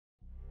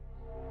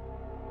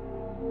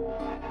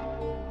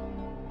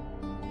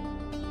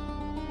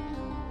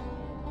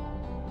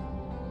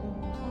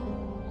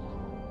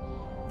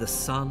The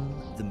sun,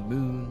 the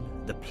moon,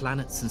 the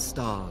planets and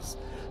stars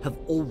have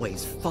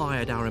always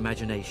fired our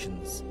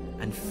imaginations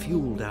and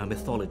fueled our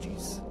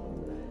mythologies.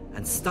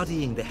 And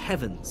studying the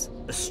heavens,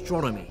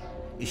 astronomy,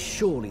 is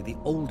surely the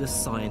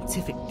oldest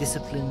scientific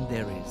discipline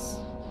there is.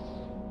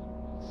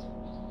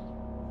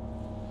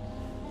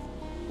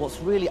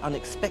 What's really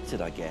unexpected,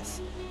 I guess,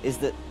 is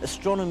that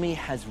astronomy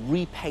has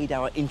repaid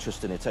our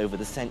interest in it over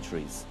the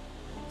centuries.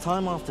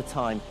 Time after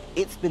time,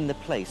 it's been the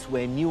place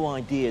where new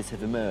ideas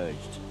have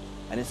emerged,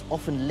 and it's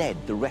often led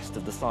the rest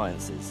of the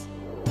sciences.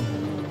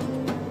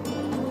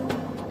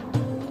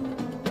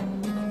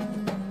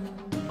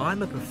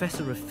 I'm a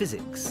professor of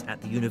physics at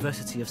the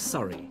University of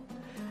Surrey,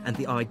 and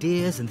the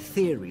ideas and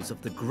theories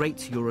of the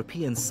great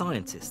European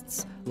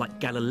scientists like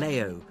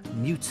Galileo,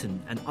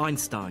 Newton and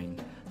Einstein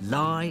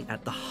lie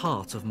at the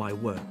heart of my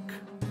work.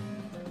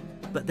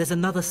 But there's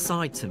another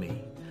side to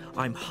me.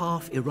 I'm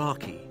half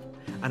Iraqi,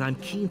 and I'm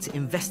keen to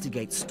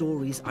investigate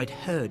stories I'd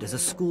heard as a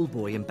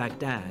schoolboy in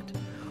Baghdad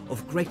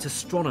of great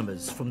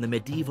astronomers from the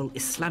medieval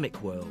Islamic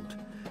world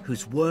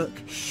whose work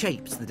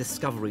shapes the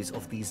discoveries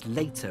of these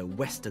later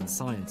Western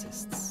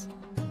scientists.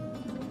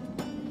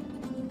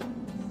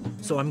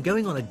 So I'm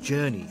going on a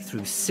journey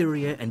through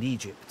Syria and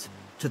Egypt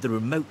to the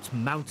remote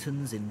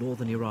mountains in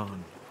northern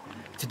Iran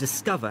to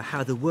discover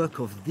how the work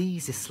of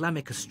these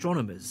Islamic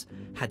astronomers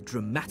had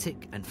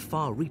dramatic and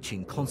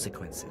far-reaching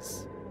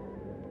consequences.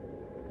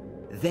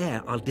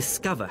 There I'll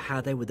discover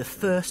how they were the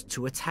first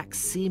to attack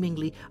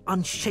seemingly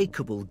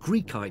unshakable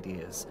Greek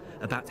ideas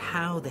about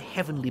how the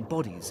heavenly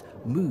bodies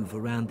move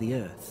around the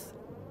earth.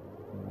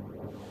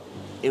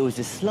 It was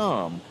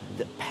Islam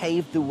that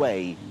paved the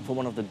way for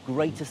one of the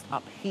greatest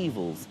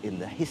upheavals in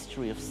the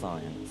history of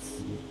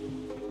science.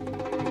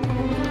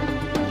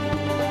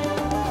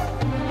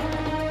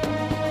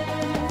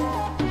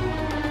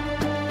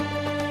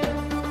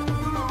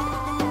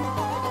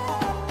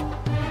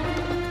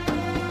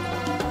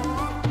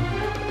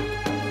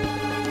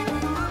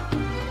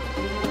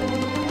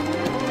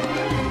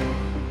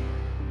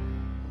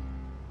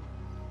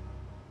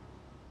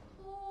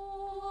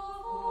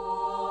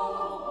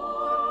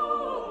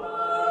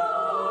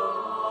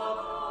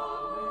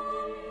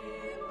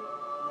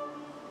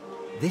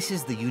 This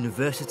is the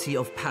University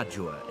of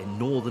Padua in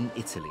northern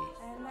Italy.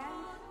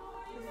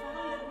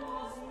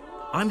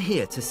 I'm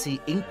here to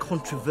see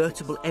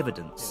incontrovertible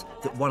evidence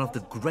that one of the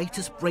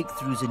greatest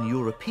breakthroughs in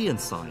European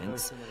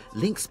science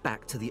links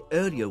back to the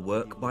earlier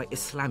work by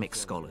Islamic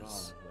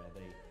scholars.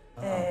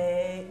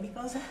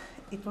 Because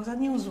it was a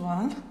news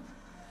one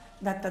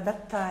that at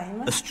that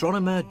time...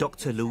 Astronomer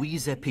Dr.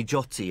 Luisa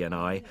Pigiotti and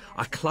I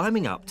are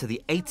climbing up to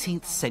the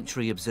 18th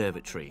century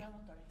observatory.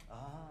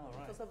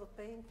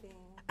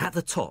 At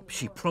the top,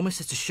 she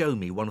promises to show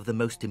me one of the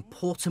most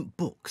important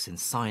books in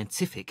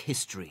scientific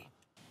history.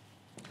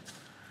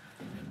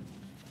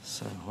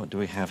 So, what do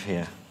we have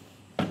here?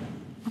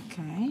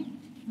 Okay,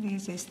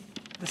 this is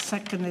the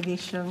second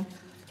edition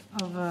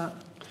of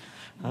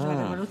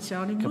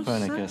Revolutionibus.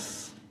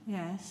 Copernicus.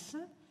 Yes.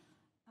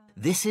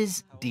 This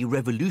is De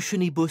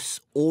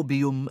Revolutionibus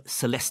Orbium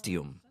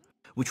Celestium,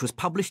 which was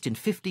published in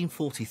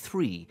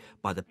 1543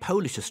 by the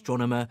Polish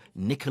astronomer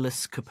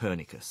Nicholas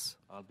Copernicus.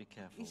 I'll be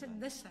careful. Is it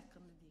the second edition?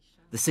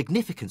 The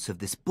significance of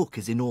this book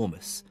is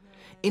enormous.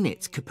 In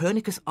it,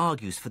 Copernicus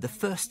argues for the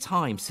first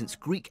time since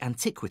Greek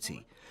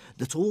antiquity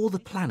that all the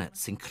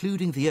planets,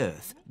 including the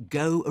Earth,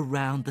 go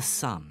around the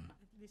Sun.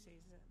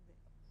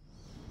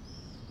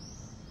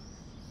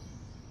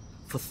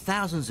 For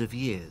thousands of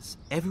years,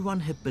 everyone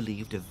had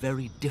believed a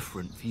very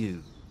different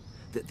view,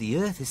 that the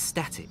Earth is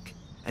static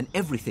and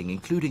everything,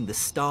 including the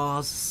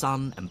stars,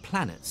 sun and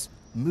planets,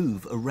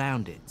 move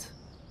around it.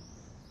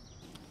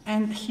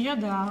 And here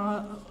there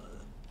are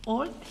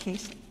all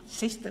his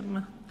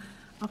system.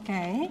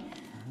 Okay.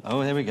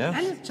 Oh, there we go.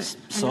 And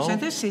Sol,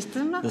 the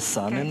system. the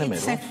sun in the middle.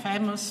 It's a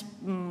famous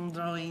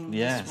drawing.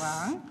 Yes.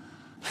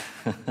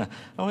 This one.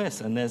 Oh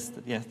yes, and there's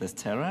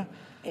Terra.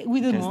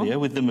 With the moon.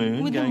 With the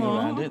moon with going the moon.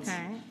 around it.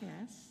 Okay.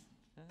 Yes.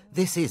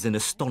 This is an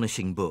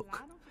astonishing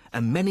book,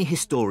 and many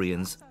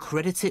historians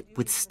credit it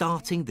with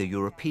starting the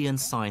European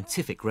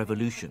scientific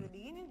revolution.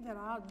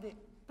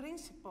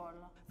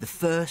 The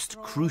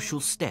first crucial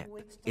step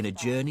in a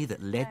journey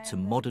that led to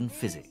modern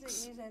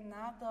physics.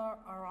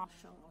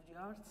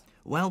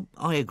 Well,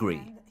 I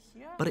agree,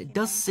 but it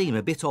does seem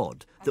a bit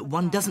odd that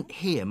one doesn't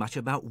hear much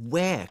about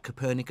where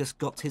Copernicus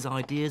got his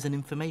ideas and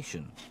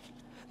information.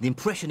 The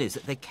impression is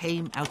that they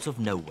came out of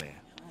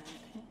nowhere.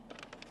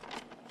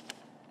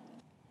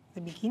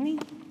 The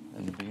beginning?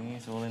 And the beginning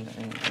is all in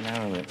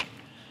Arabic.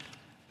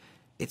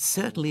 It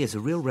certainly is a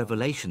real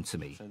revelation to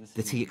me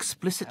that he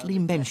explicitly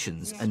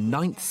mentions a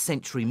 9th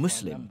century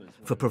Muslim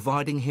for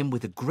providing him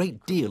with a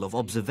great deal of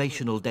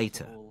observational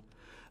data,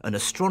 an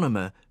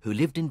astronomer who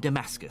lived in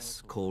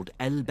Damascus called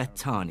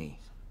al-Battani.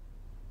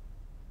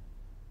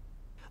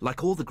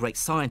 Like all the great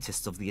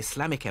scientists of the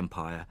Islamic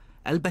Empire,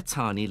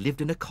 al-Battani lived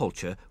in a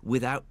culture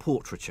without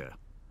portraiture.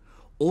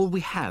 All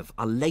we have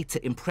are later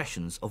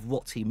impressions of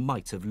what he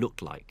might have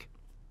looked like.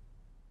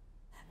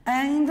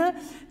 And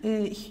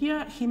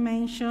here he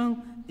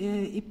mentioned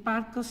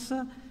Hipparchus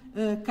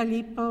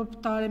Calippo,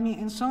 Ptolemy,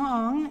 and so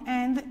on,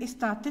 and he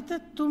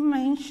started to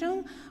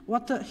mention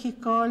what he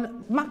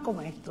called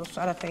Macometus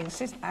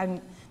Aratensis,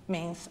 and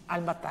means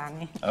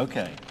Albatani.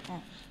 Okay.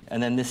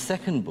 And then this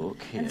second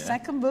book here. And the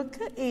second book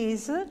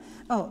is,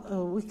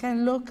 we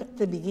can look at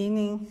the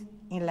beginning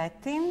in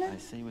Latin. I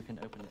see, we can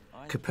open it.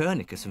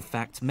 Copernicus, in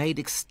fact, made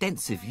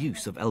extensive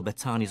use of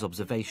Albertani's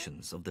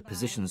observations of the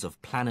positions of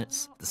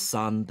planets, the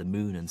sun, the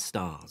moon, and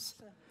stars.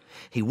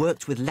 He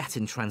worked with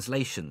Latin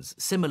translations,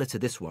 similar to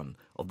this one,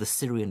 of the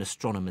Syrian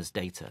astronomers'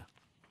 data.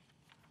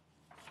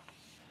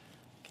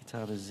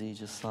 Kitab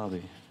al-Zij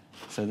al-Sabi.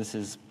 So this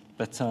is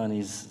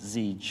Bertani's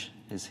Zij,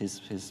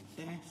 his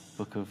Yes.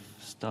 book of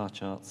star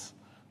charts.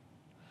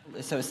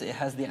 So it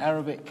has the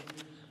Arabic.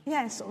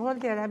 Yes, all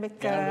the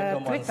Arabic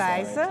on one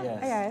treatise, side,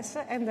 yes,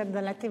 and then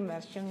the Latin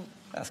version.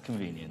 That's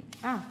convenient.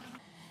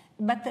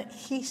 But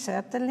he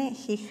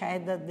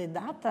had the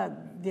data,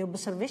 the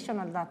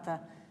observational data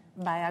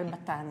by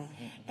Albatani.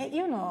 And,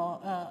 you know,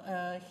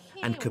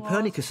 And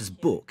Copernicus's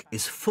book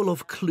is full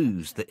of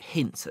clues that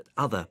hint at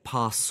other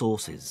past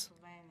sources.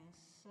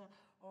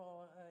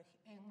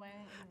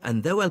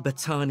 And though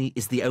Albertani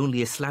is the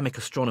only Islamic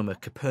astronomer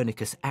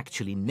Copernicus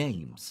actually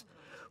names,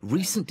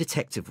 recent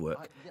detective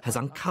work has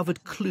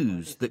uncovered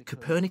clues that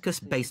Copernicus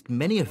based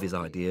many of his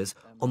ideas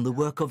on the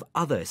work of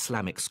other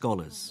Islamic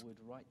scholars.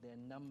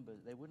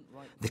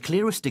 The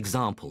clearest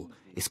example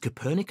is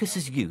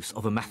Copernicus's use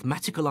of a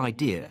mathematical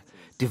idea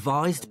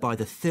devised by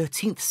the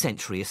 13th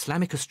century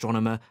Islamic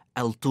astronomer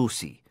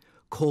Al-Tusi,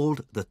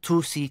 called the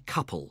Tusi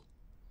couple.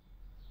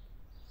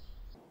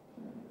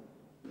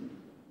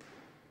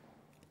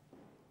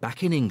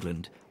 Back in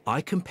England,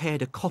 I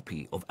compared a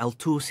copy of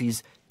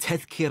Al-Tusi's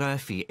Tadhkira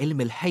fi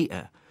Ilm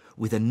al-Hay'a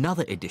with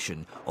another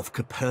edition of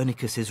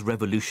Copernicus's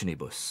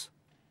Revolutionibus.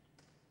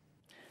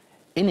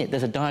 In it,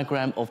 there's a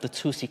diagram of the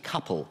Tusi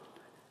couple,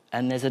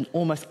 and there's an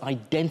almost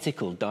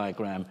identical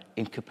diagram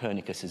in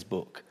Copernicus's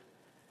book,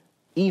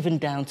 even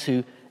down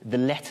to the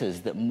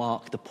letters that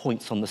mark the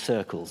points on the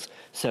circles.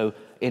 So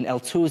in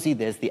Al-Tusi,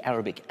 there's the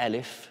Arabic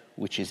alif,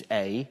 which is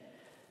A,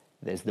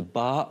 there's the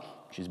ba,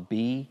 which is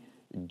B,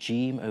 the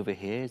Jim over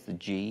here is the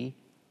G,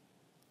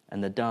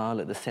 and the Dal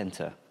at the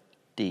center,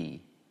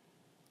 D.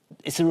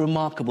 It's a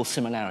remarkable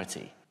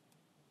similarity.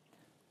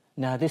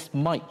 Now, this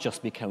might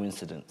just be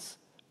coincidence,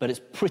 but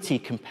it's pretty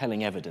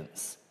compelling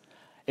evidence.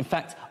 In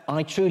fact,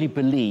 I truly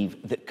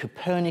believe that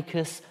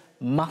Copernicus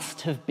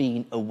must have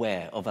been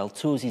aware of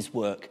Al-Tusi's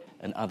work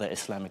and other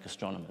Islamic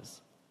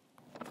astronomers.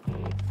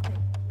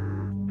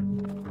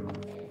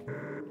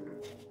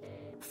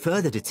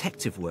 Further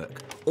detective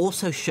work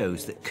also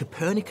shows that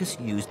Copernicus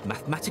used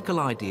mathematical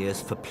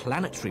ideas for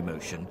planetary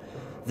motion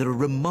that are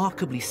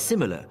remarkably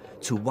similar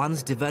to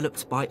ones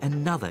developed by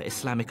another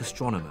Islamic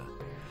astronomer,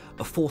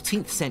 a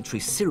 14th century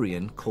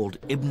Syrian called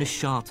Ibn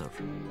Shatir.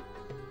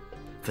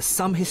 For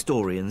some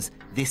historians,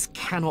 this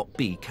cannot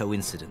be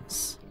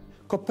coincidence.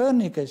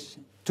 Copernicus,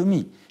 to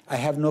me, I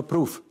have no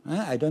proof.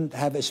 I don't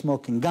have a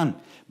smoking gun.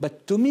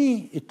 But to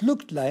me, it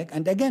looked like,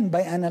 and again,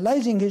 by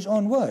analyzing his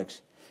own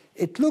works,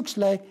 it looks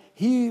like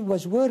he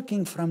was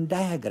working from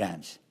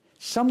diagrams.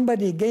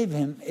 Somebody gave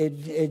him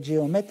a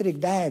geometric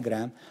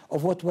diagram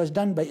of what was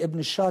done by Ibn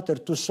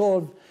Shatir to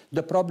solve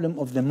the problem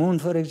of the moon,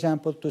 for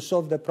example, to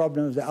solve the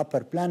problem of the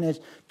upper planets,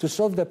 to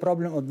solve the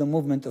problem of the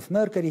movement of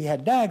Mercury. He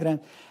had diagrams,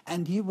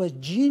 and he was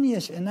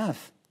genius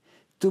enough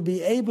to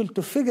be able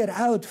to figure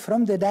out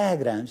from the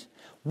diagrams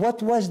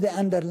what was the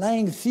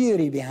underlying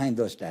theory behind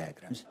those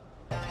diagrams.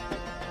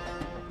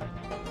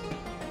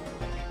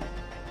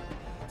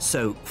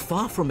 So,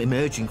 far from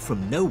emerging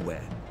from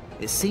nowhere,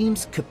 it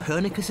seems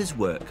Copernicus's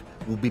work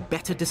will be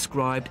better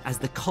described as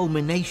the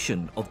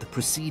culmination of the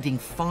preceding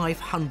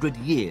 500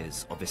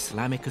 years of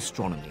Islamic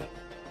astronomy.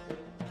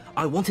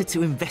 I wanted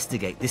to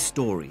investigate this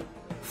story,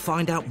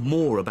 find out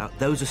more about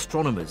those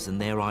astronomers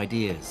and their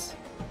ideas.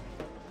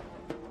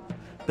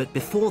 But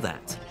before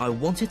that, I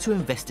wanted to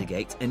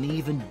investigate an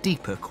even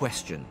deeper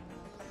question.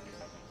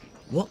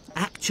 What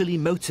actually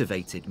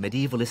motivated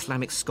medieval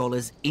Islamic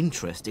scholars'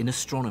 interest in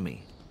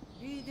astronomy?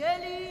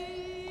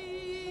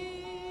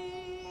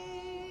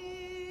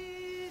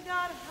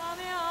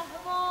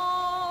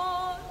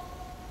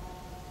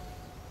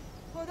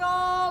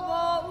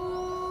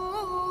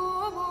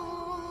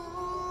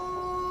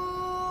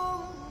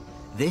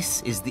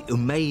 This is the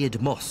Umayyad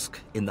Mosque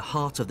in the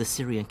heart of the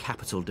Syrian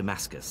capital,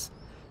 Damascus,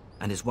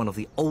 and is one of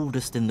the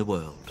oldest in the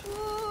world.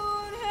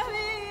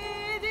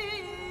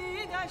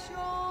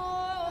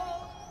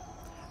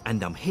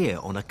 And I'm here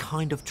on a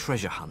kind of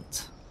treasure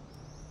hunt.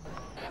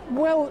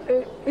 Well,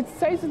 it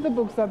says in the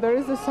book that there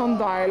is a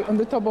sundial on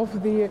the top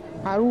of the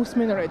Arus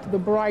minaret, the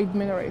bride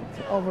minaret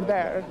over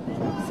there.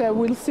 So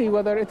we'll see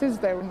whether it is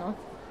there or not.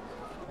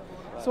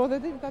 So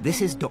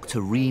this is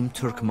Dr. Reem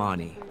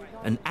Turkmani,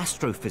 an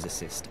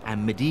astrophysicist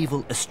and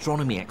medieval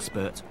astronomy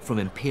expert from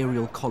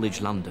Imperial College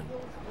London.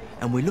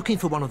 And we're looking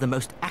for one of the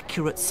most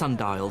accurate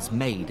sundials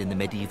made in the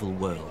medieval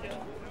world.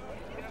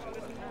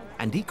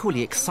 And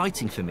equally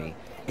exciting for me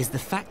is the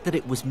fact that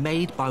it was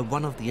made by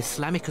one of the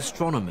Islamic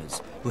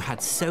astronomers who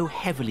had so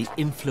heavily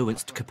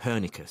influenced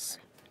Copernicus,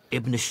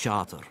 Ibn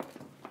Shatir.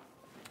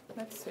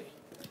 Let's see.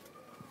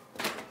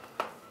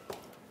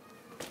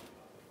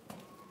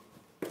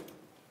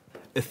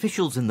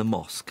 Officials in the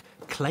mosque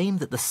claim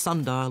that the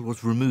sundial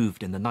was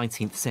removed in the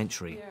 19th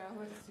century,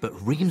 but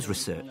Ream's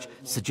research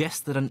suggests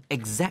that an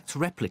exact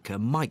replica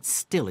might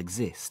still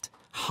exist,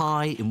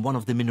 high in one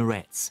of the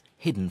minarets,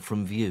 hidden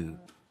from view.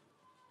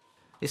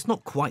 It's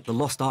not quite the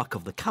lost Ark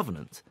of the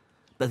Covenant,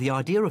 but the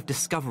idea of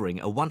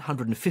discovering a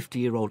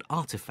 150-year-old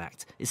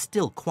artifact is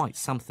still quite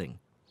something.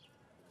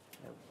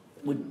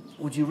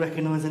 Would you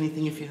recognise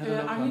anything if you had a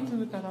look? I need to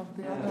look at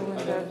the other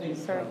window,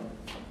 sorry.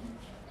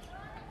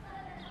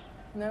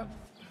 No.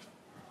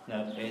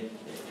 No, it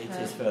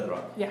is further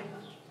up. Yeah.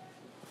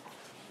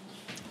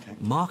 Okay.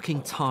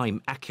 Marking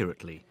time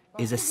accurately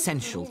is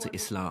essential to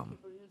Islam.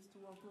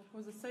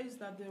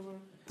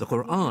 The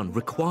Quran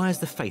requires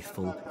the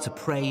faithful to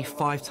pray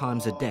 5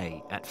 times a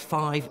day at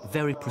 5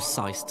 very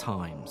precise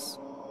times.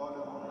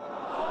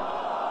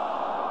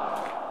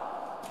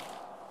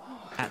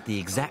 At the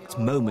exact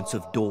moment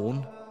of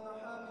dawn,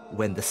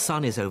 when the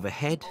sun is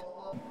overhead,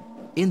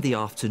 in the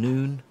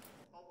afternoon,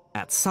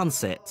 at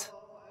sunset,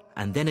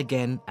 and then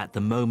again at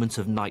the moment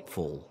of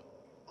nightfall.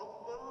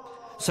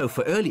 So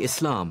for early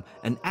Islam,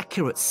 an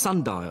accurate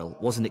sundial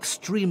was an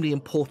extremely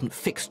important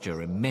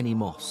fixture in many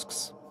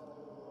mosques.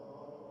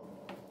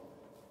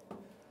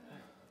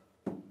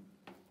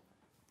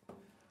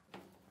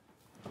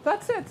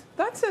 That's it,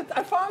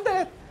 I found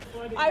it.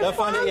 I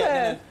found it.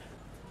 Yeah.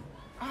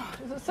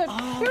 So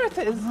here it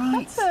is,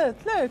 right. That's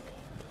it, look.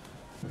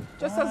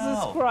 Just as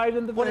described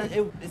in the book.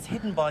 It's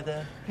hidden by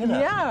the pillar.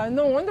 Yeah,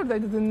 no wonder they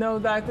didn't know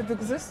that it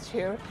exists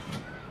here.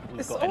 We've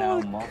It's got in our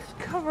all mosque.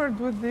 covered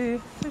with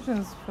the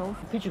pigeons filth.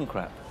 Pigeon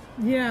crap.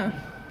 Yeah.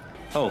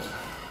 Oh,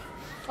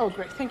 Oh,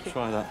 great, thank you.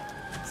 try that.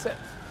 So,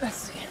 let's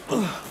see.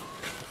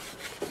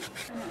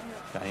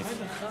 Okay.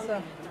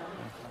 So,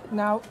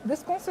 now,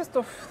 this consists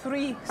of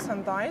 3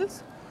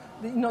 sundials.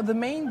 The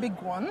main big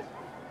one,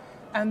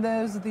 and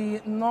there's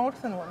the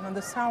northern one and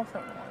the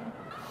southern one.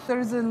 There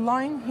is a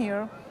line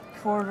here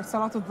for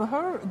Salat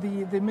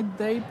al-Dhuhr, the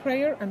midday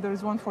prayer, and there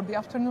is one for the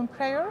afternoon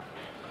prayer.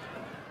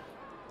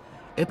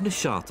 Ibn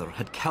Shatir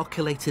had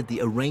calculated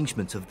the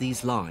arrangement of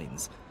these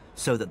lines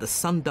so that the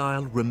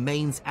sundial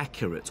remains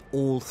accurate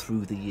all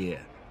through the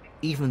year,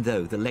 even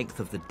though the length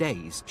of the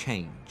days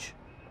change.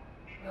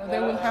 They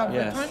will have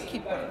Yes. the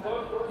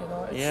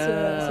timekeeper. It's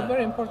Yeah. a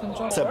very important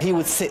job. So he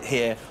would sit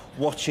here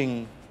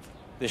watching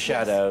the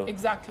shadow.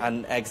 exactly.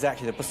 And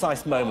exactly the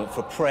precise moment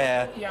for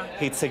prayer, Yeah.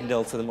 he'd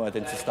signal to the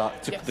muezzin to start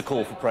Yes. the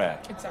call for prayer.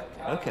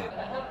 Exactly. Okay.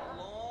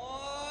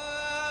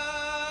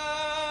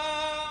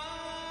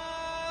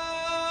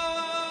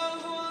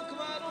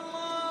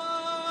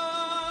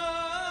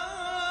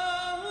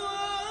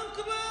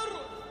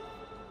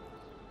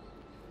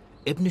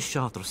 Ibn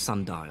Shatir's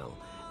sundial,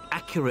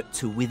 accurate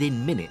to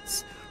within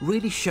minutes,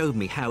 really showed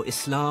me how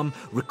Islam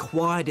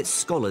required its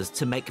scholars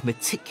to make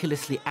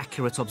meticulously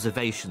accurate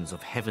observations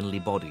of heavenly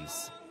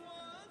bodies.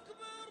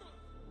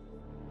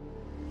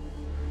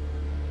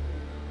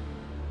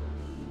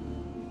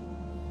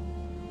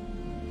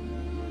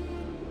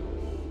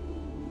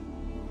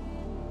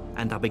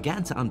 And I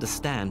began to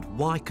understand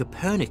why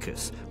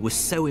Copernicus was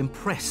so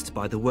impressed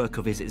by the work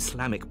of his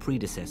Islamic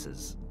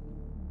predecessors.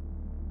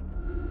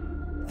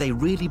 They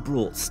really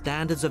brought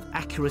standards of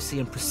accuracy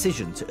and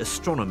precision to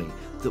astronomy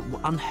that were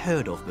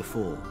unheard of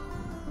before.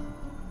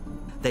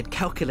 They'd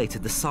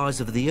calculated the size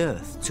of the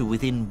Earth to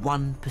within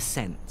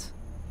 1%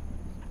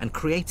 and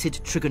created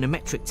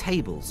trigonometric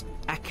tables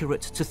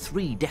accurate to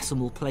 3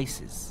 decimal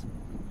places.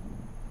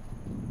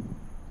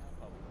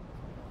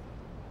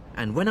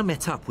 And when I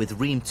met up with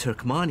Reem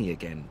Turkmani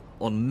again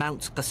on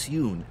Mount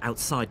Qasyun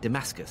outside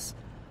Damascus,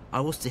 I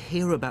was to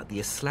hear about the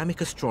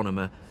Islamic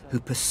astronomer who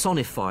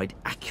personified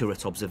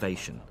accurate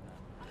observation,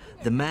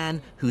 the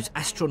man whose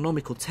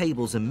astronomical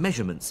tables and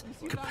measurements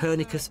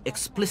Copernicus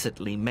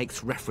explicitly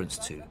makes reference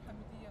to,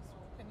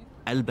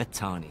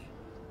 Al-Battani.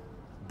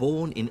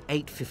 Born in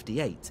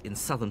 858 in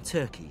southern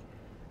Turkey,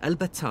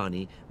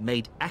 Al-Battani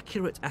made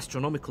accurate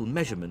astronomical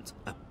measurement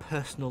a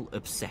personal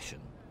obsession.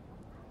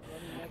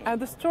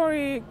 And the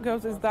story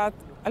goes is that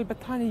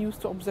Al-Battani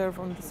used to observe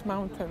on this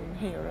mountain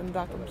here in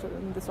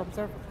this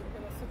observatory.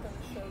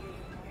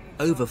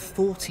 Over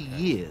 40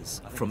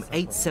 years, from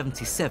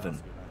 877,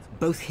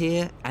 both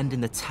here and in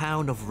the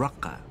town of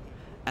Raqqa,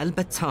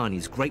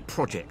 Al-Battani's great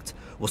project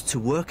was to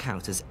work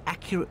out as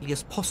accurately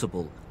as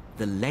possible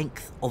the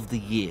length of the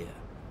year.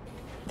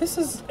 This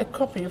is a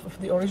copy of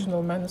the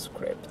original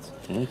manuscript.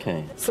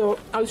 Okay. So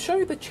I'll show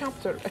you the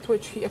chapter at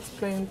which he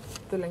explained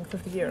the length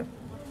of the year.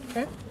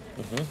 Okay?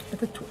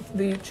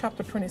 The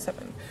chapter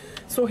 27.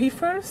 So he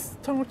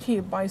first started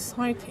here by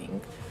citing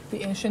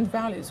the ancient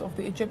values of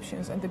the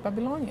Egyptians and the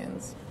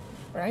Babylonians,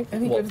 right?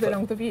 And he gives the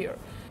length of year.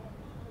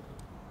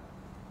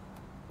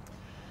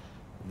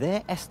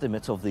 Their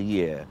estimate of the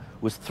year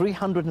was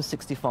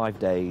 365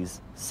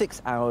 days,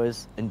 6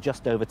 hours, and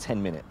just over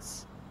 10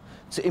 minutes.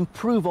 To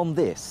improve on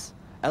this,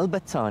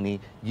 Al-Battani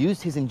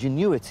used his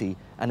ingenuity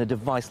and a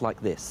device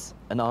like this,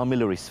 an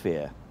armillary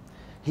sphere.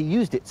 He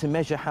used it to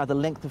measure how the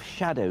length of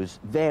shadows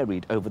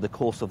varied over the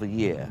course of a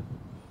year.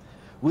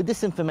 With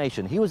this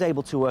information, he was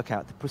able to work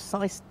out the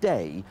precise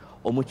day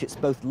on which it's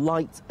both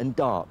light and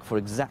dark for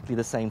exactly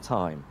the same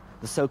time,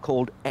 the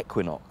so-called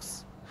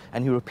equinox.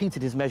 And he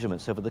repeated his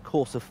measurements over the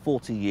course of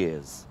 40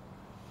 years.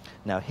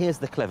 Now, here's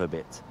the clever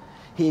bit.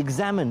 He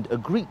examined a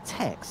Greek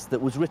text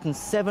that was written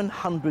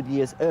 700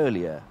 years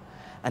earlier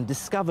and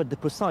discovered the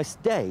precise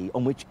day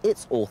on which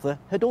its author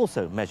had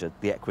also measured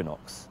the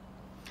equinox.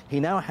 He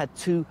now had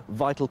two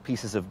vital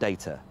pieces of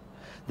data: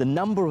 the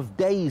number of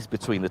days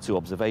between the two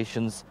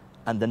observations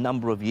and the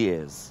number of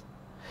years.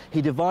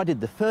 He divided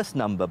the first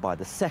number by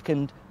the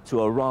second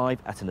to arrive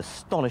at an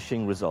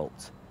astonishing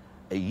result.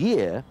 A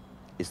year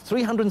is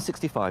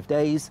 365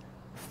 days,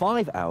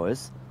 5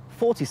 hours,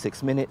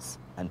 46 minutes,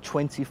 and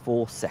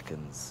 24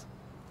 seconds.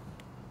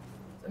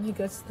 And he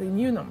gets the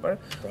new number,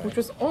 which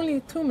was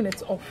only 2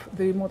 minutes of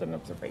the modern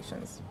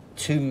observations.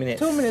 2 minutes.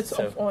 2 minutes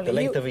so of only. The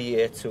length of a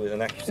year to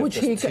an accuracy of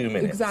just 2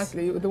 minutes.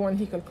 Exactly, the one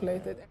he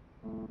calculated.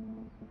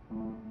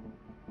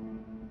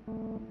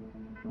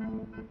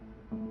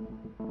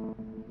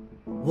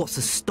 What's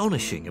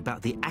astonishing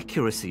about the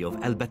accuracy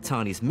of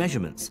Al-Battani's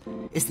measurements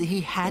is that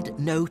he had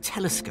no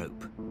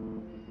telescope.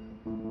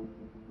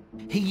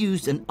 He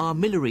used an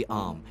armillary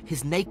arm,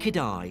 his naked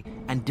eye,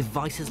 and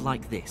devices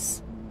like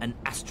this, an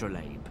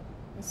astrolabe.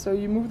 So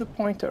you move the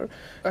pointer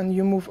and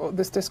you move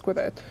this disc with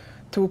it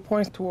to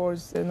point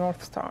towards the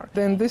North Star.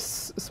 Then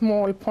these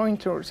small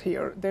pointers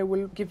here, they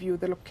will give you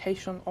the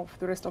location of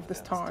the rest of the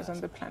stars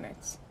and the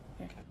planets.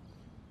 Yeah.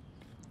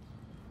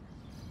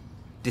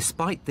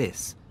 Despite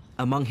this,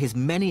 among his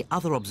many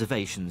other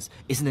observations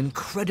is an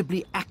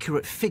incredibly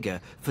accurate figure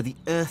for the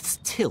Earth's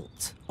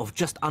tilt of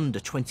just under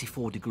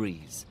 24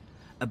 degrees,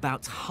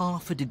 about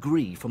half a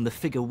degree from the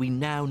figure we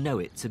now know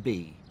it to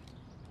be.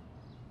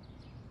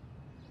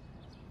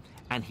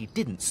 And he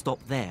didn't stop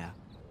there.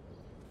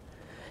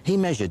 He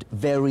measured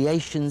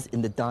variations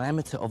in the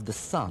diameter of the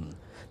sun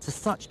to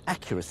such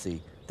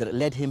accuracy that it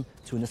led him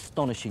to an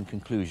astonishing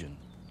conclusion.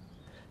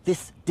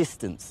 This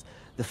distance,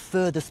 the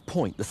furthest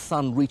point the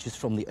sun reaches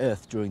from the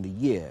Earth during the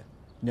year,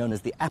 known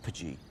as the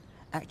apogee,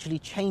 actually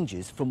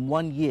changes from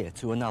one year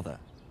to another.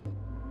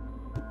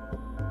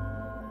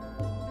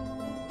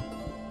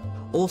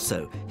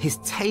 Also, his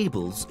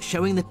tables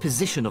showing the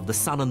position of the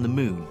sun and the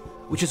moon,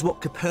 which is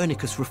what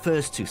Copernicus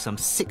refers to some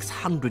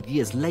 600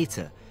 years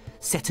later,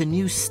 set a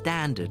new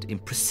standard in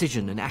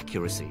precision and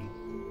accuracy.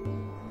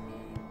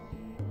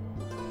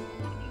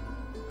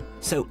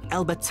 So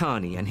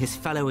Al-Battani and his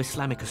fellow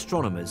Islamic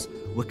astronomers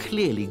were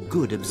clearly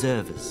good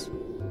observers.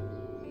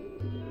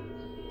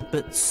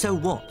 But so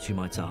what, you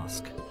might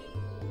ask?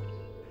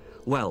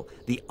 Well,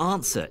 the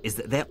answer is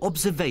that their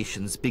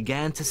observations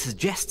began to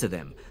suggest to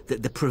them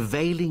that the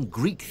prevailing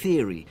Greek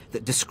theory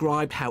that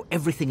described how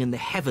everything in the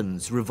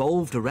heavens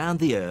revolved around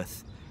the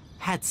Earth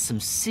had some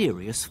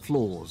serious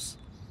flaws.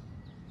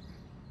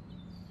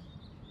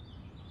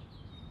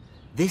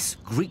 This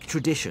Greek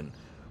tradition,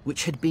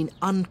 which had been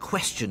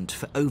unquestioned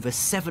for over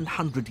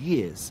 700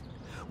 years,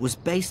 was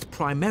based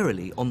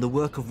primarily on the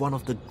work of one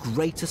of the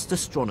greatest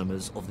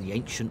astronomers of the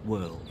ancient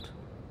world.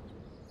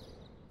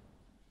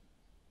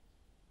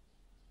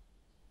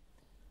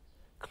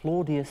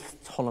 Claudius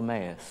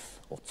Ptolemaeus,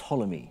 or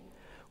Ptolemy,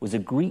 was a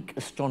Greek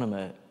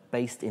astronomer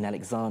based in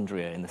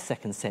Alexandria in the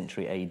 2nd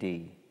century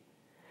AD.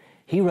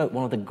 He wrote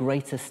one of the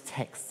greatest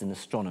texts in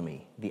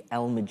astronomy, the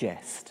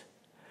Almagest,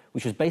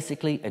 which was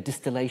basically a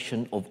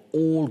distillation of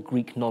all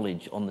Greek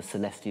knowledge on the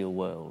celestial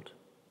world.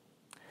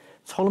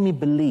 Ptolemy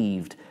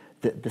believed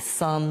that the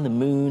sun, the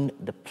moon,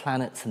 the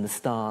planets, and the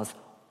stars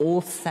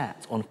all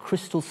sat on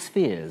crystal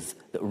spheres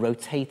that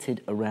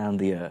rotated around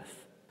the Earth.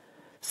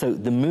 So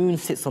the moon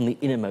sits on the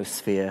innermost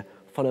sphere,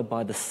 followed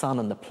by the sun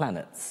and the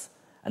planets,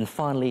 and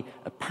finally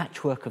a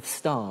patchwork of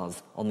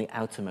stars on the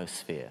outermost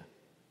sphere.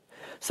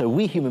 So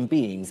we human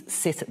beings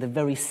sit at the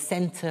very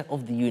center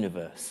of the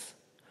universe,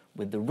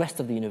 with the rest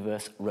of the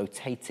universe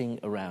rotating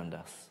around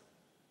us.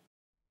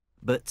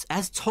 But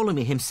as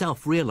Ptolemy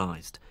himself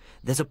realized,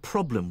 there's a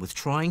problem with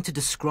trying to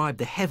describe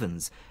the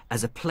heavens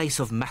as a place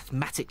of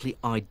mathematically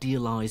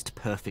idealized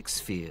perfect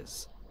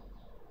spheres.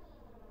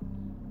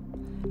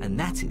 And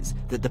that is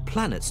that the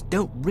planets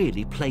don't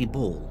really play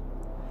ball.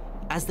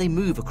 As they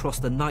move across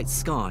the night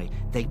sky,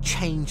 they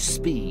change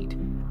speed,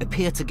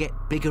 appear to get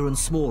bigger and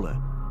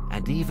smaller,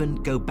 and even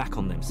go back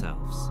on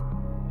themselves.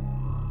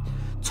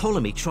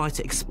 Ptolemy tried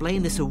to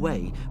explain this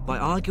away by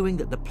arguing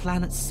that the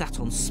planets sat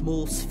on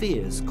small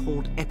spheres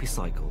called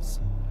epicycles,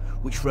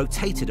 which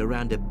rotated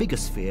around a bigger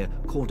sphere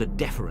called a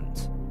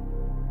deferent.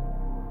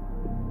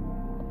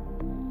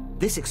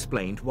 This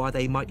explained why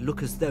they might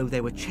look as though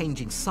they were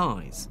changing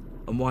size,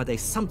 and why they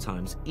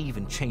sometimes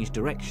even change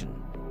direction.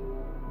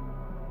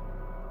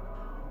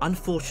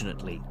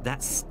 Unfortunately,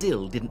 that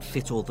still didn't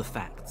fit all the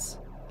facts.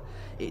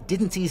 It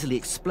didn't easily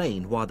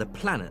explain why the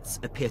planets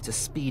appear to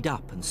speed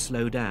up and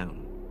slow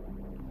down.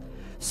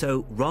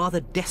 So, rather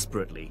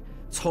desperately,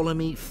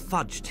 Ptolemy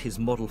fudged his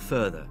model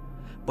further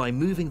by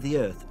moving the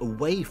Earth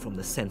away from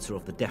the centre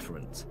of the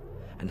deferent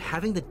and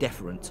having the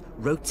deferent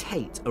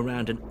rotate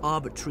around an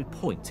arbitrary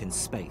point in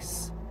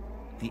space,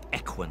 the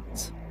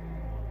equant.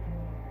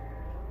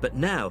 But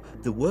now,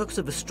 the works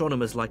of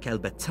astronomers like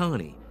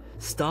al-Battani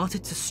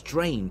started to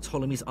strain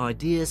Ptolemy's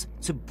ideas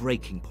to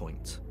breaking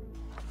point.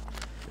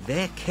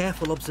 Their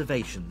careful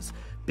observations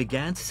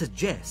began to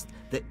suggest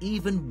that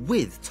even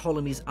with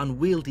Ptolemy's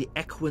unwieldy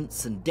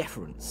equants and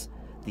deferents,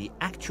 the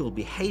actual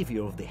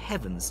behaviour of the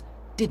heavens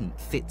didn't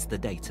fit the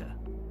data.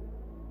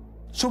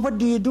 So what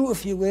do you do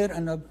if you were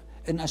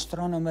an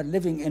astronomer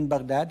living in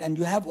Baghdad and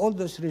you have all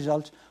those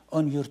results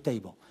on your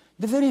table?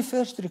 The very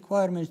first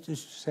requirement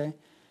is to say,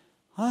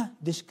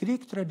 this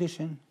Greek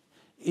tradition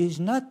is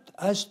not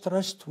as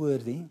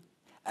trustworthy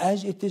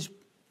as it is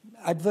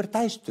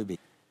advertised to be.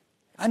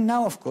 And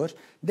now, of course,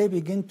 they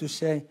begin to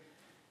say,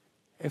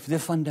 if the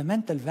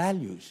fundamental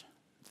values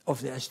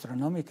of the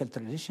astronomical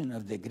tradition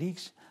of the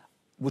Greeks,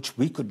 which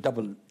we could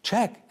double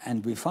check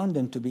and we found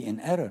them to be in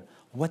error,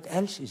 what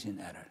else is in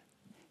error?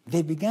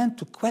 They began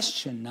to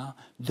question now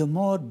the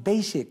more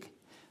basic,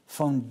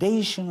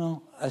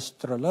 foundational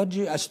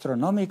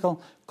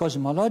astronomical,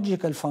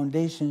 cosmological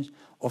foundations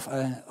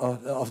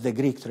of the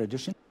Greek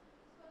tradition.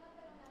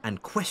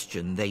 And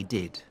question they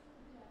did.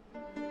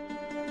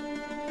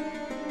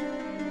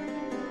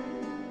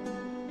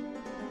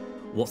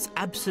 What's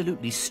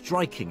absolutely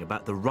striking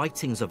about the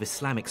writings of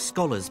Islamic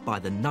scholars by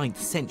the 9th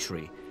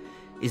century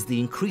is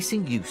the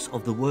increasing use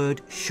of the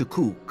word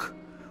shukuk,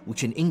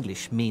 which in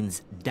English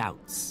means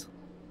doubts.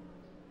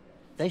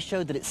 They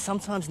showed that it's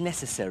sometimes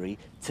necessary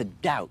to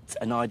doubt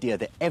an idea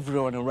that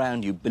everyone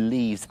around you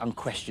believes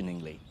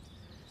unquestioningly.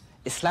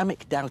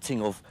 Islamic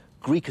doubting of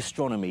Greek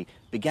astronomy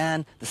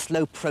began the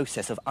slow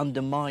process of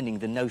undermining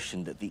the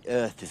notion that the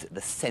Earth is at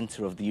the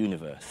centre of the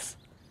universe.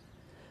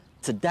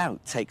 To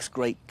doubt takes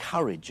great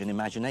courage and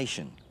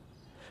imagination.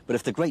 But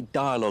if the great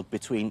dialogue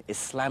between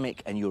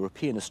Islamic and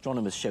European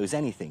astronomers shows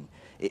anything,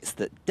 it's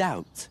that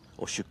doubt,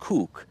 or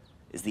shukuk,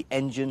 is the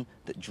engine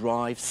that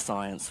drives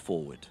science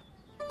forward.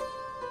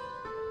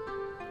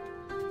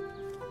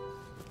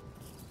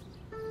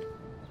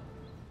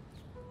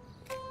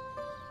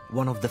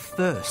 One of the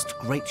first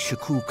great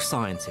shukuk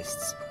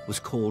scientists was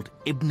called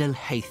Ibn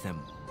al-Haytham.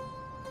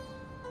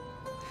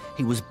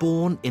 He was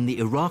born in the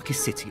Iraqi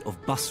city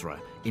of Basra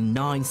in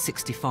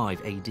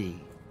 965 AD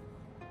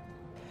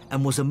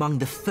and was among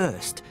the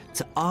first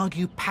to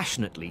argue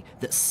passionately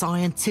that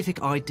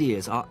scientific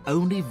ideas are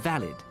only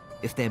valid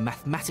if they're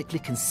mathematically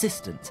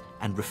consistent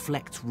and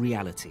reflect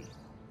reality.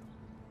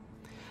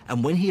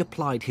 And when he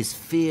applied his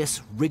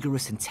fierce,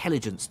 rigorous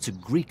intelligence to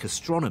Greek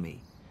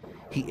astronomy,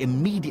 he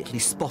immediately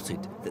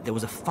spotted that there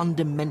was a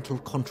fundamental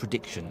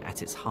contradiction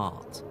at its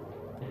heart.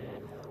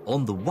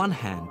 On the one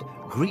hand,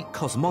 Greek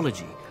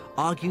cosmology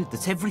argued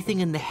that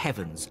everything in the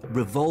heavens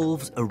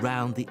revolves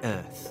around the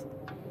Earth.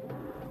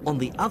 On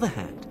the other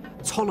hand,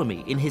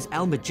 Ptolemy, in his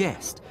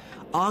Almagest,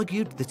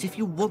 argued that if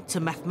you want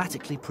to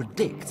mathematically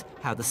predict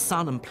how the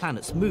sun and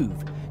planets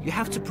move, you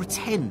have to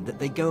pretend that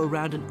they go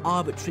around an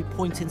arbitrary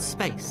point in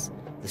space,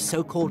 the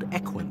so-called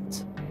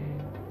equant.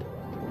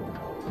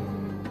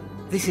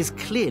 This is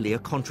clearly a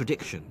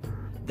contradiction.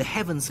 The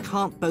heavens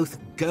can't both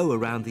go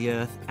around the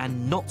Earth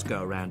and not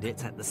go around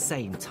it at the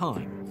same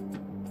time.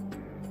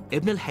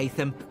 Ibn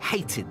al-Haytham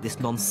hated this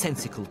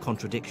nonsensical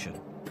contradiction.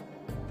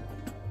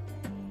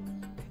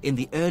 In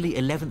the early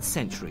 11th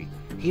century,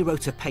 he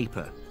wrote a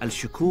paper,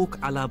 Al-Shukuk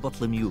ala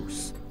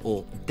Ptolemaios,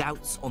 or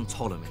Doubts on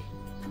Ptolemy.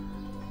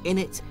 In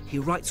it, he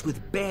writes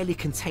with barely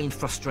contained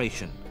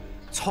frustration,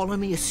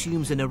 Ptolemy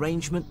assumes an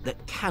arrangement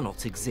that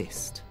cannot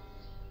exist.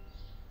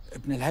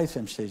 Ibn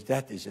al-Haytham says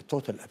that is a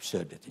total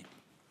absurdity.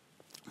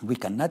 We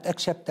cannot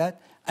accept that.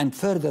 And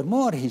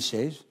furthermore, he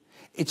says,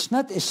 it's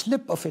not a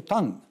slip of a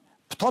tongue.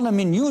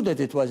 Ptolemy knew that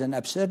it was an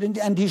absurdity,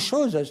 and he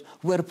shows us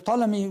where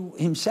Ptolemy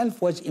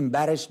himself was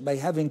embarrassed by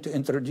having to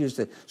introduce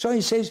it. So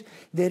he says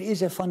there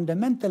is a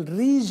fundamental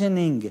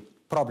reasoning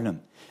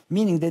problem,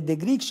 meaning that the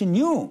Greeks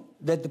knew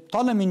that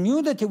Ptolemy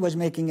knew that he was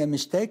making a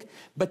mistake,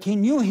 but he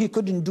knew he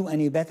couldn't do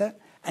any better,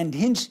 and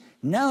hence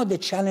now the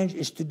challenge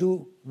is to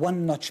do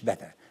one notch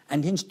better,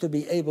 and hence to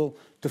be able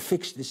to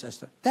fix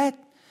this. That,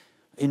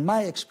 in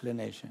my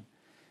explanation,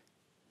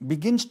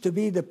 begins to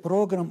be the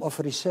program of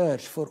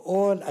research for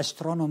all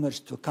astronomers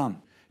to come.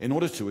 In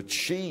order to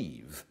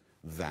achieve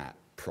that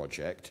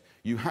project,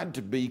 you had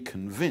to be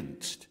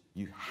convinced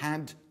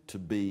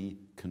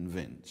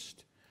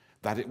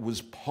that it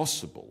was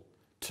possible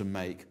to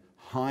make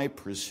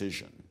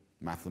high-precision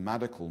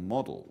mathematical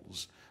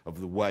models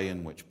of the way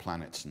in which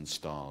planets and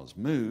stars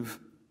move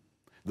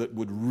that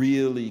would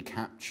really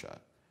capture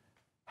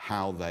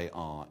how they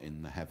are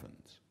in the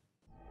heavens.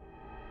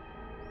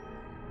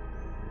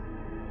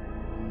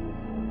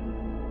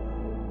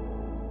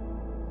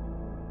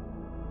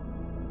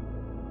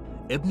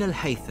 Ibn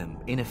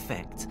al-Haytham, in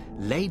effect,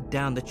 laid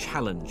down the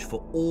challenge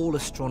for all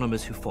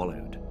astronomers who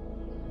followed,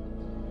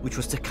 which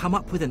was to come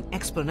up with an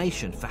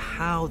explanation for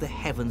how the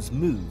heavens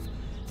move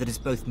that is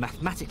both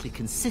mathematically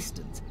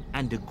consistent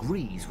and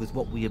agrees with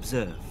what we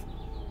observe.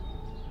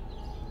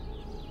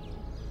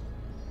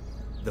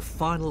 The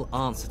final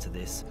answer to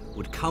this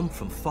would come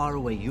from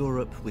faraway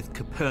Europe with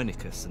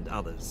Copernicus and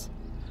others.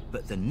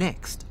 But the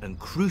next and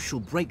crucial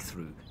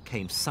breakthrough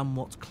came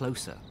somewhat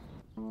closer.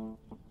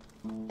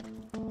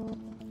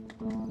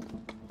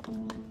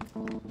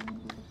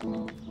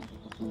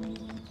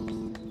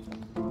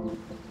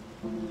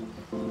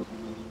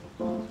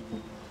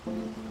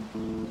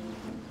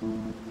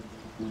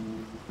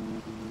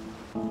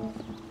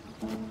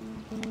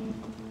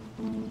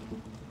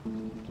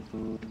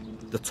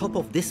 The top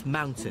of this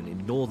mountain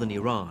in northern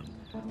Iran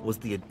was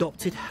the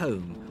adopted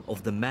home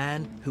of the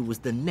man who was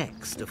the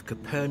next of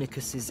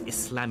Copernicus's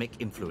Islamic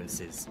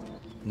influences,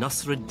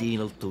 Nasruddin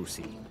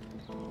al-Tusi.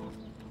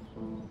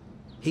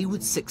 He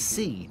would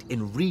succeed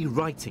in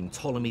rewriting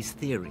Ptolemy's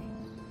theory,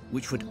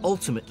 which would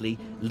ultimately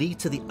lead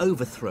to the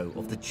overthrow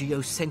of the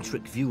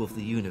geocentric view of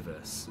the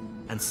universe,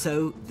 and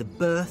so the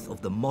birth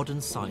of the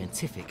modern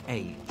scientific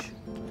age.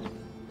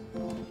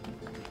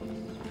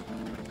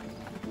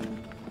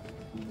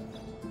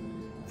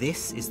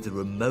 This is the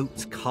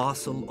remote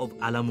castle of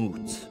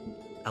Alamut,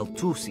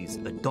 al-Tusi's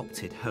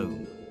adopted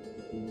home.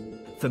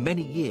 For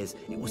many years,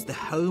 it was the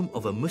home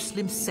of a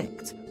Muslim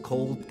sect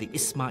called the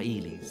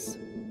Ismailis.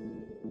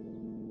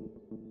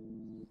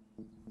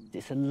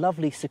 It's a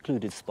lovely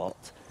secluded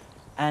spot,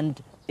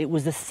 and it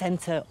was the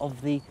center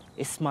of the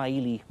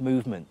Ismaili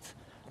movement.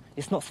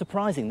 It's not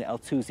surprising that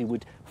al-Tusi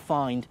would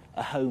find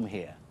a home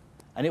here.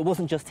 And it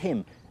wasn't just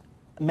him.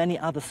 Many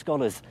other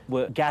scholars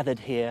were gathered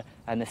here,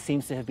 and there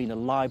seems to have been a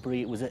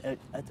library. It was a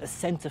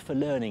center for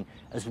learning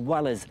as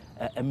well as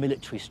a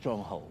military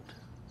stronghold.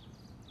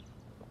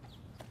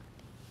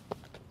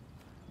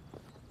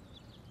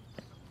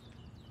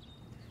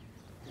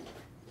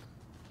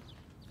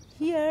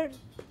 Here,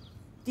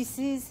 this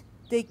is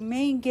the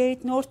main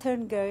gate,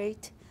 northern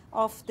gate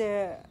of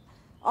the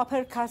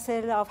upper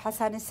castle of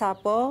Hassan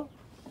Sabba.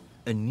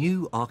 A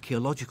new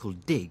archaeological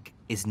dig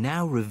is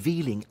now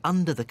revealing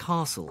under the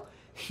castle,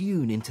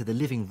 hewn into the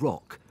living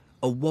rock,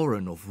 a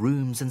warren of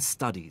rooms and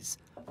studies,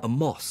 a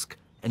mosque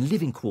and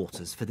living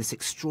quarters for this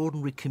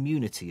extraordinary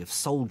community of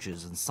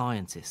soldiers and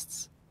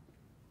scientists.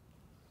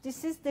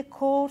 This is the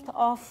court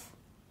of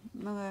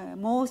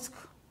mosque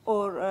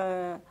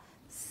or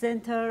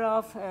center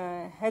of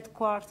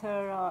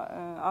headquarters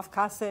of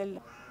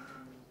castle.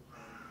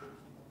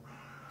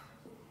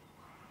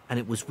 And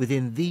it was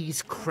within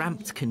these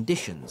cramped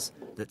conditions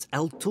that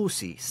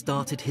al-Tusi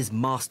started his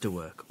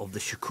masterwork of the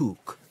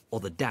shukuk, or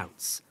the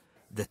doubts,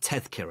 the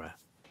tadhkira.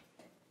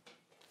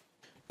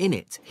 In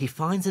it, he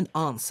finds an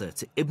answer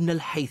to Ibn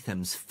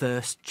al-Haytham's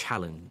first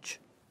challenge: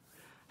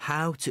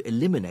 how to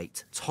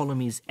eliminate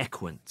Ptolemy's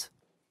equant.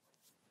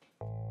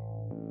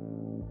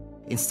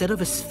 Instead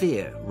of a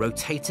sphere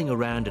rotating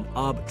around an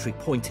arbitrary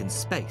point in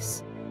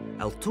space,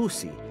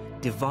 al-Tusi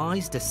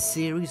devised a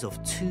series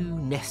of two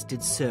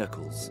nested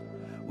circles,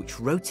 which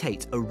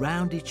rotate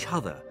around each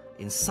other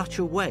in such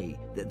a way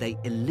that they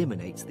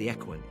eliminate the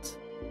equant.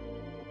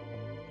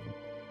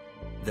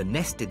 The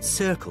nested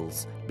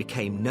circles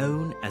became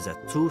known as a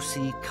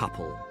Tusi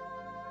couple.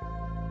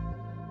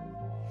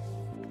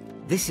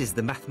 This is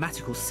the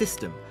mathematical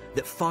system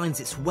that finds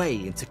its way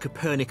into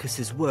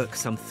Copernicus's work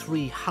some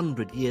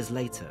 300 years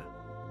later.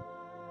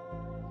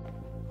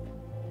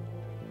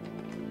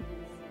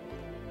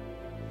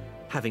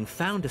 Having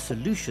found a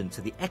solution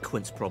to the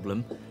equant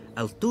problem,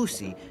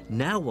 al-Tusi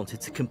now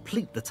wanted to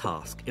complete the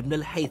task Ibn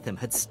al-Haytham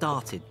had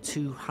started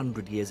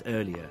 200 years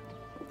earlier: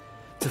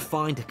 to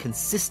find a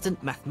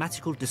consistent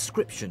mathematical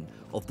description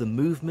of the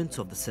movement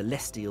of the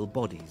celestial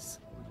bodies.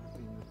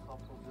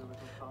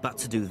 But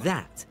to do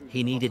that,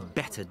 he needed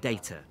better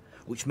data,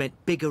 which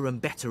meant bigger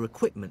and better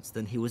equipment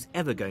than he was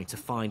ever going to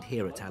find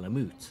here at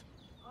Alamut.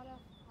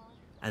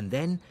 And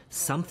then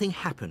something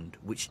happened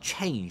which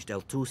changed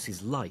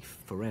al-Tusi's life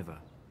forever: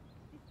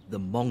 the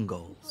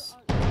Mongols.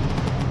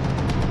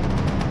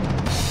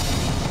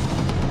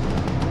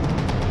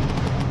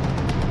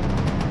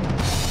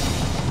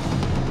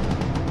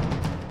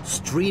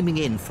 Streaming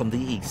in from the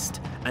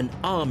east, an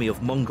army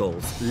of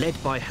Mongols, led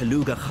by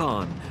Haluga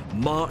Khan,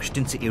 marched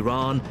into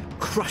Iran,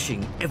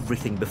 crushing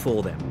everything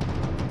before them.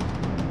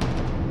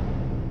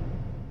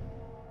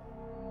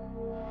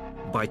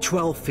 By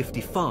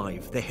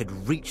 1255, they had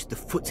reached the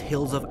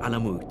foothills of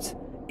Alamut,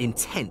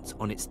 intent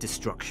on its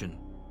destruction.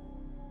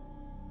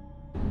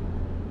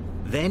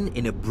 Then,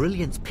 in a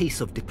brilliant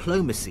piece of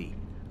diplomacy,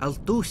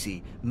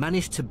 al-Tusi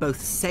managed to both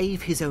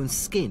save his own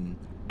skin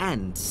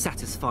and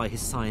satisfy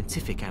his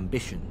scientific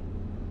ambition.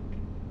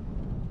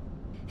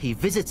 He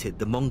visited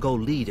the Mongol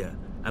leader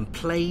and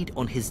played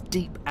on his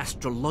deep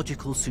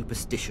astrological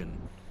superstition.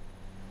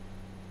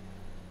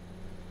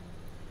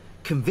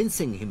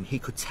 Convincing him he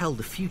could tell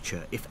the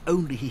future if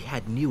only he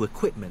had new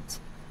equipment,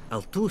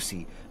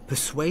 al-Tusi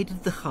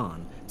persuaded the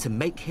Khan to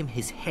make him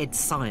his head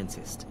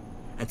scientist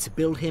and to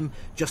build him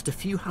just a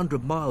few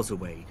hundred miles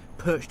away,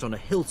 perched on a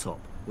hilltop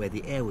where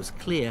the air was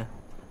clear,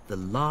 the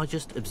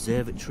largest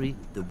observatory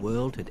the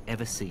world had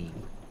ever seen.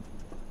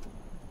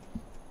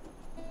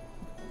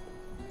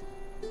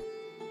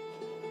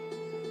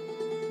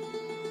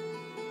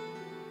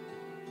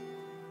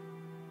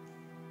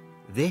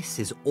 This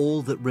is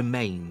all that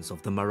remains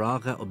of the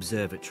Maraga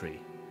Observatory.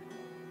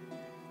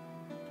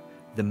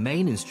 The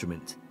main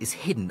instrument is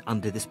hidden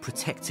under this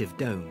protective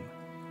dome.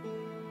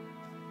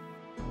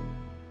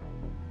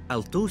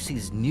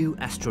 Al-Tusi's new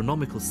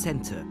astronomical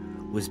center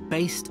was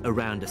based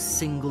around a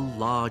single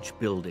large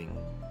building.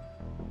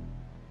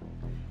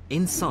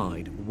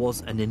 Inside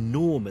was an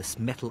enormous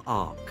metal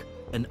arc,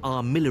 an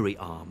armillary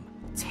arm,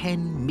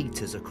 10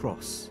 meters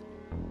across.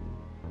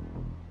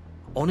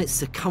 On its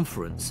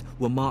circumference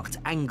were marked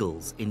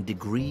angles in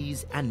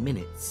degrees and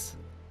minutes.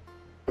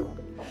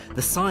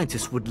 The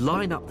scientists would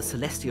line up the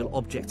celestial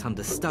object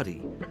under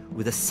study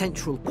with a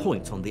central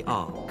point on the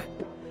arc,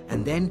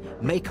 and then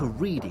make a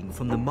reading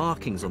from the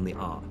markings on the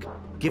arc,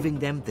 giving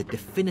them the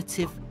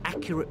definitive,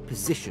 accurate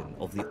position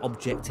of the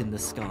object in the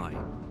sky.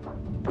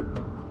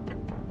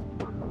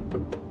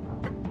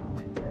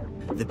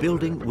 The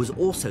building was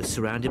also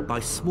surrounded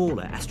by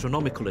smaller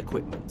astronomical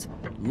equipment,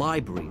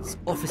 libraries,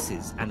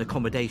 offices, and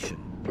accommodation.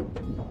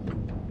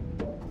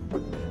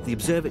 The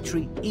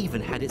observatory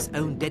even had its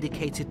own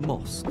dedicated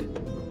mosque.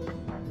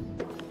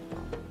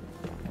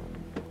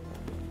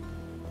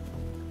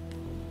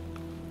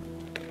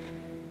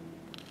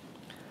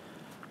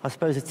 I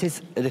suppose it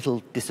is a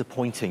little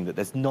disappointing that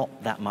there's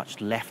not that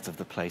much left of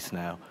the place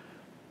now.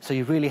 So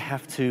you really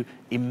have to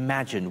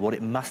imagine what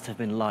it must have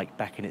been like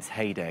back in its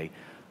heyday.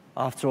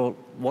 After all,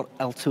 what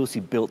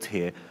Al-Tusi built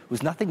here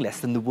was nothing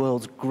less than the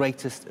world's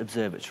greatest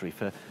observatory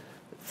for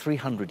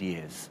 300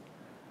 years.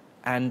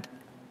 And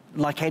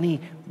like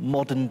any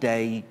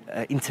modern-day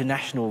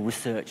international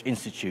research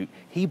institute,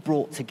 he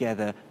brought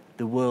together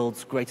the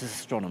world's greatest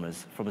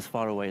astronomers from as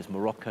far away as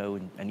Morocco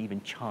and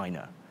even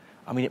China.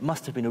 I mean, it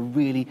must have been a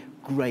really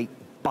great,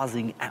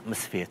 buzzing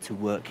atmosphere to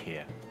work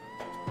here.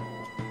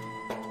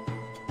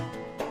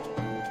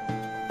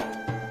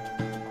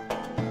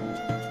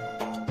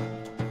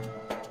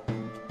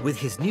 With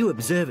his new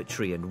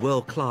observatory and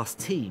world-class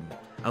team,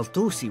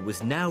 Al-Tusi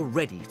was now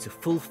ready to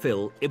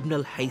fulfill Ibn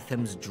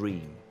al-Haytham's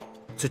dream,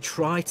 to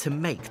try to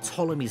make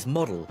Ptolemy's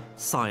model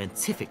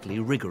scientifically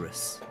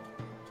rigorous.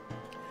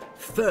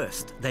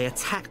 First, they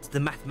attacked the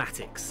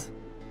mathematics.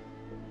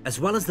 As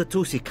well as the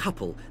Tusi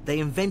couple, they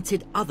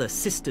invented other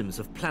systems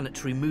of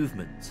planetary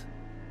movement.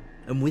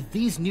 And with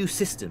these new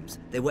systems,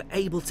 they were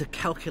able to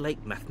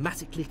calculate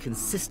mathematically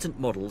consistent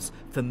models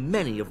for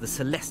many of the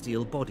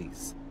celestial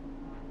bodies.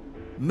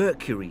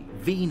 Mercury,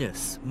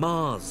 Venus,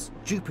 Mars,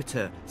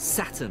 Jupiter,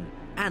 Saturn,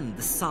 and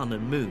the Sun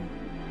and Moon.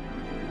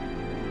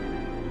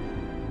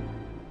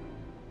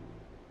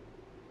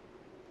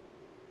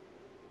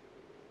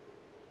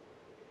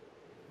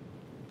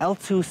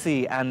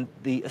 Al-Tusi and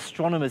the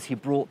astronomers he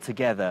brought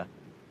together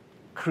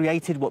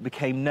created what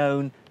became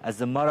known as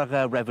the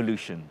Maraga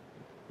Revolution,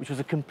 which was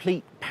a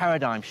complete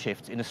paradigm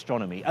shift in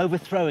astronomy,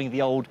 overthrowing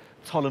the old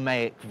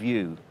Ptolemaic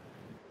view.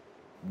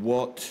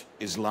 What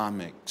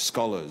Islamic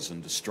scholars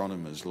and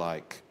astronomers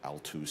like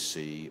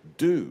Al-Tusi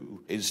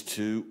do is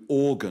to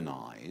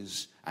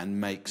organize and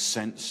make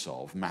sense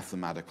of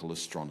mathematical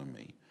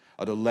astronomy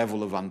at a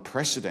level of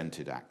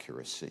unprecedented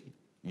accuracy,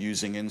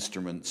 using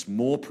instruments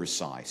more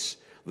precise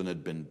than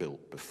had been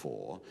built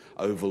before,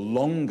 over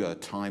longer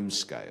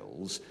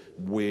timescales,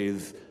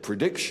 with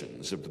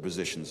predictions of the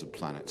positions of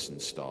planets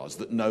and stars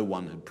that no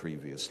one had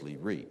previously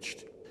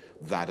reached.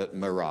 That at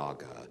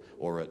Maraga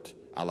or at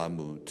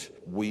Alamut,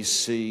 we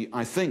see,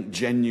 I think,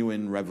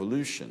 genuine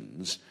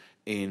revolutions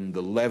in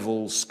the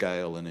level,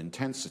 scale, and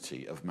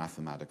intensity of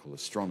mathematical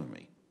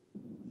astronomy.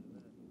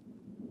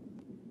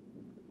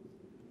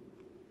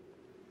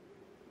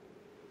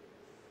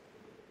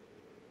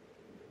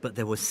 But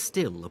there was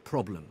still a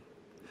problem.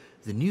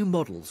 The new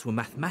models were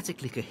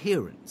mathematically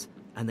coherent,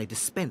 and they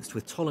dispensed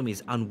with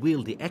Ptolemy's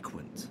unwieldy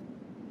equant.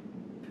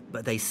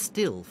 But they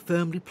still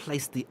firmly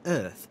placed the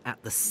Earth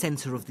at the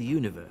center of the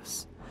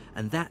universe,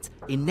 and that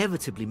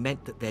inevitably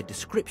meant that their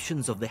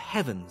descriptions of the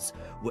heavens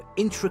were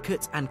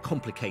intricate and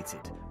complicated,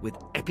 with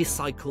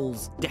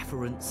epicycles,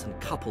 deferents, and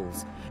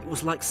couples. It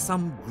was like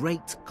some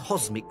great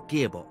cosmic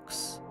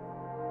gearbox.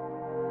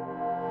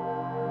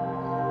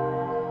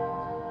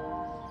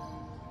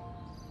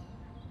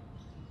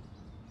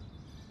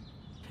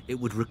 It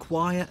would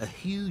require a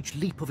huge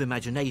leap of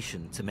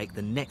imagination to make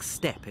the next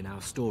step in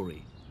our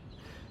story.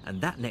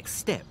 And that next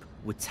step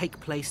would take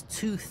place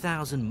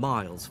 2,000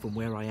 miles from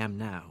where I am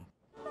now.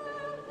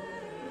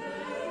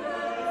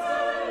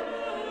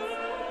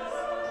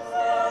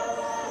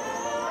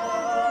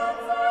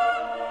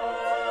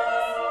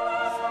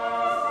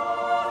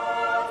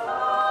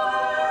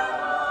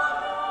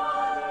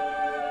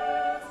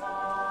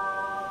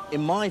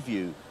 In my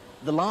view,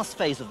 the last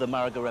phase of the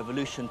Maraga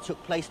Revolution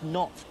took place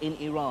not in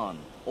Iran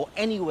or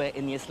anywhere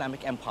in the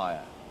Islamic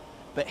Empire,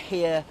 but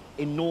here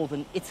in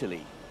northern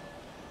Italy.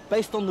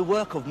 Based on the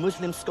work of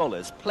Muslim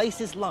scholars,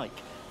 places like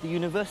the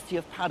University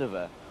of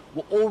Padua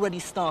were already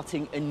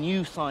starting a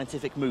new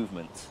scientific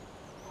movement,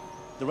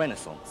 the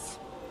Renaissance.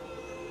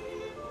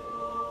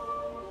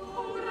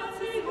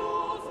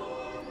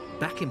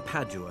 Back in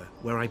Padua,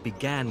 where I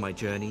began my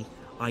journey,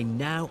 I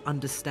now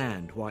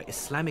understand why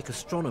Islamic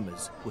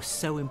astronomers were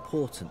so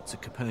important to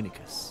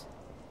Copernicus.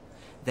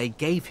 They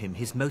gave him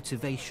his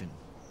motivation.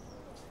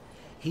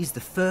 He's the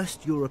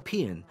first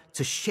European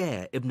to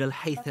share Ibn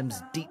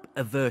al-Haytham's deep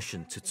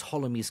aversion to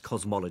Ptolemy's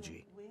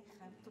cosmology.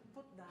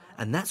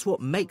 And that's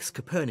what makes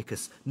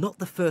Copernicus not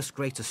the first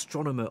great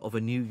astronomer of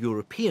a new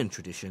European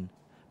tradition,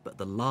 but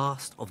the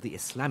last of the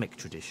Islamic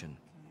tradition.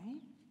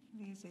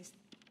 This is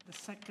the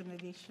second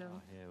edition.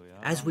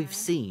 As we've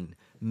seen,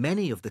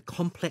 many of the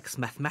complex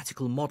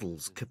mathematical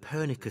models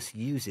Copernicus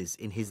uses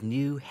in his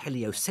new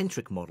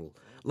heliocentric model,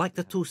 like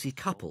the Tusi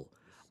couple,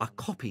 are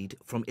copied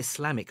from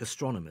Islamic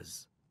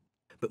astronomers.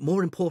 But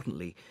more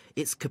importantly,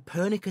 it's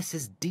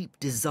Copernicus's deep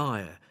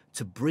desire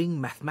to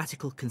bring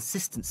mathematical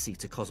consistency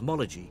to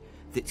cosmology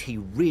that he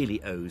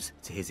really owes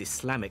to his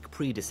Islamic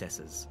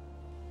predecessors.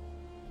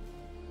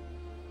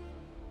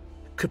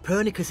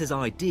 Copernicus's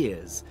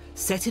ideas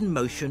set in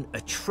motion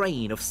a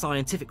train of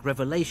scientific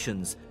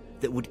revelations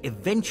that would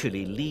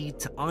eventually lead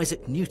to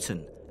Isaac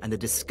Newton and the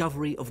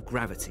discovery of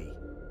gravity.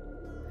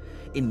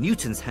 In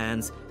Newton's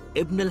hands,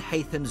 Ibn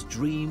al-Haytham's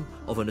dream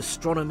of an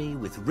astronomy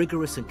with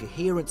rigorous and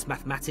coherent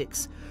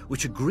mathematics,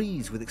 which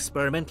agrees with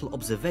experimental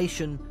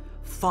observation,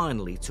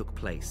 finally took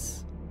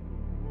place.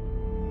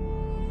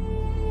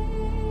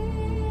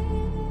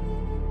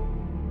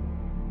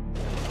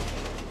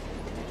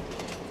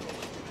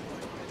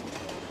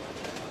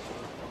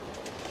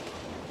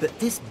 But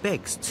this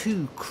begs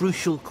two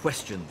crucial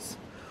questions.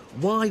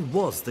 Why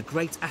was the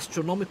great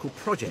astronomical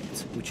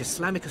project which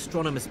Islamic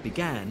astronomers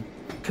began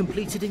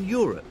completed in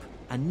Europe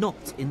and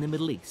not in the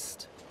Middle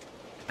East?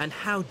 And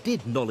how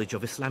did knowledge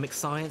of Islamic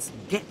science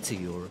get to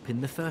Europe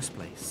in the first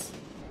place?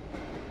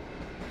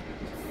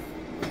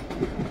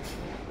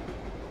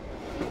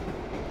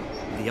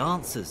 The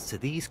answers to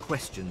these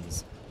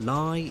questions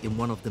lie in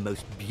one of the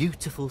most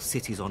beautiful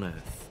cities on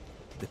earth,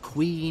 the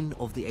Queen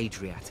of the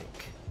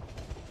Adriatic,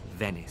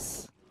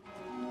 Venice.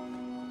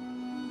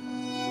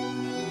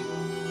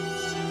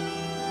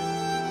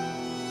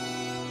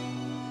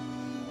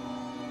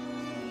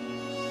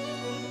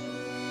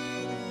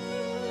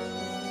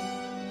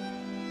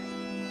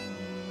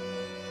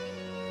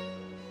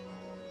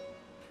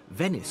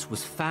 Venice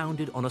was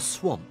founded on a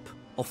swamp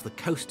off the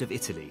coast of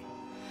Italy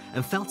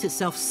and felt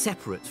itself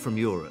separate from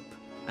Europe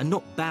and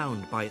not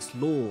bound by its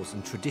laws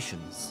and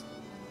traditions.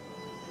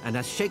 And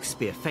as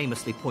Shakespeare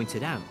famously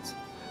pointed out,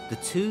 the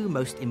two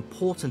most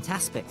important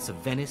aspects of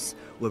Venice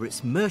were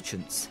its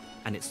merchants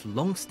and its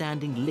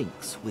long-standing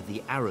links with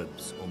the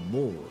Arabs or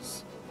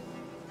Moors.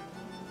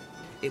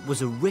 It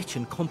was a rich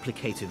and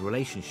complicated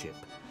relationship,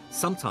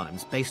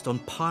 sometimes based on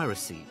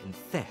piracy and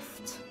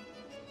theft.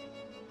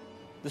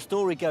 The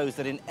story goes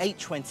that in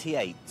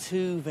 828,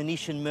 two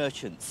Venetian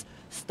merchants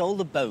stole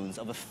the bones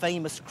of a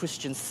famous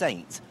Christian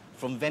saint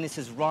from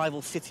Venice's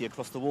rival city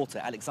across the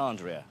water,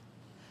 Alexandria.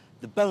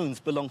 The bones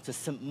belonged to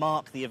St.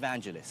 Mark the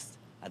Evangelist,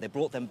 and they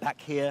brought them back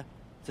here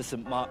to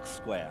St. Mark's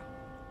Square.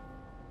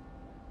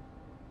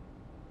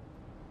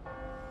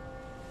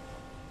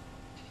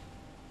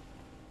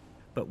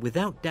 But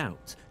without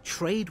doubt,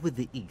 trade with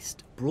the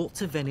East brought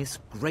to Venice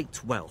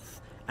great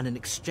wealth and an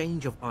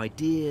exchange of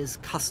ideas,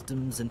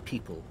 customs and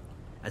people,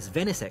 as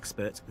Venice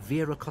expert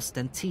Vera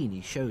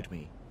Costantini showed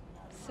me.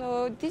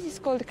 So this is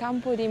called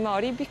Campo dei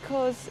Mori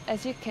because,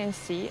 as you can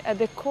see, at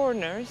the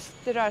corners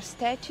there are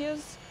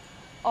statues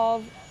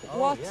of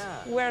what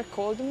were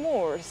called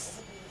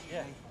Moors.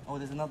 Yeah. Oh,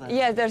 there's another.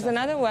 Yeah, there's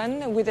another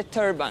one with a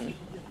turban.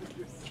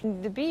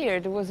 The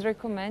beard was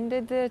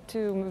recommended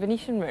to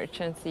Venetian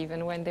merchants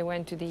even when they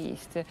went to the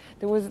East.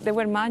 There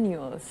were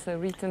manuals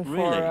written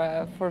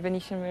for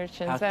Venetian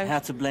merchants. How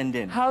to blend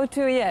in. How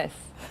to, yes,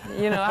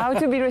 you know, how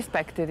to be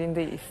respected in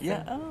the East.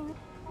 Yeah. Oh.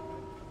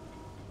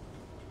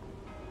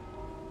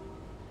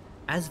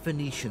 As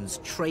Venetians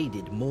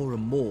traded more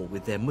and more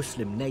with their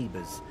Muslim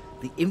neighbours,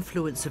 the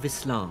influence of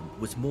Islam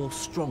was more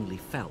strongly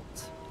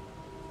felt.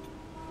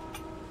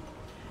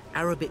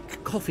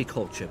 Arabic coffee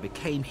culture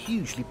became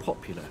hugely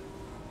popular,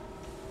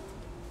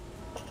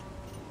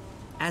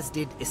 as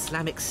did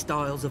Islamic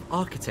styles of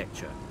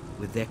architecture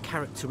with their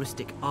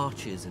characteristic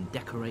arches and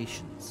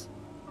decorations.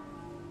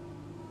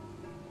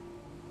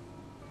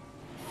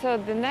 So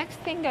the next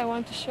thing I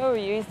want to show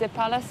you is the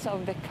Palace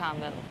of the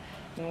Camel.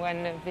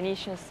 When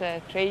Venetians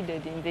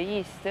traded in the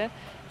East,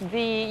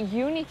 the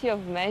unity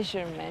of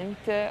measurement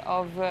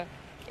of a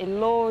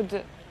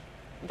load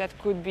that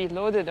could be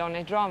loaded on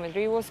a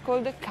dromedary was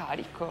called a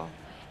carico.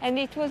 And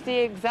it was the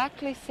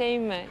exactly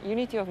same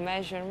unity of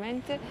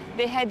measurement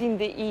they had in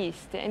the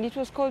East, and it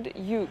was called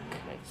yoke.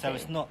 So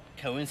it's not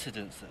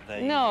coincidence that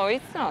they... No,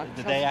 it's not,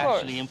 that they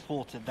actually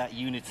imported that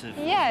unit of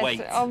weight?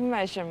 Yes, of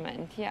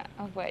measurement, yeah,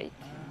 of weight.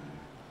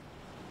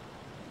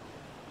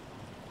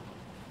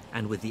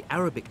 And with the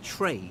Arabic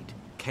trade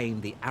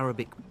came the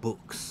Arabic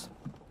books.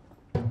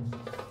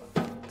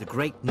 The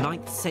great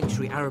 9th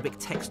century Arabic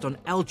text on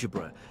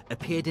algebra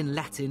appeared in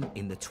Latin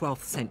in the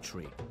 12th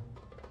century.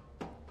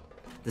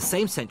 The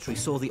same century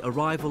saw the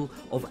arrival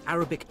of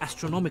Arabic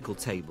astronomical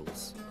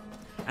tables.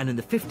 and in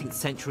the 15th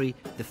century,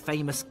 the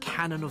famous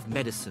Canon of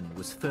Medicine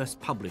was first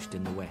published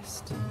in the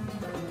West.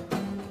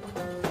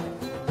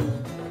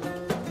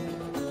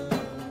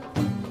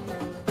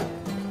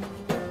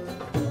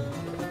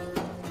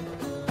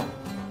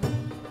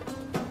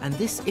 And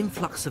this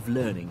influx of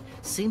learning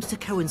seems to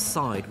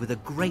coincide with a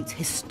great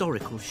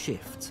historical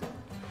shift.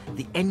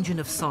 The engine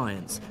of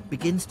science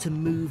begins to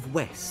move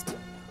west,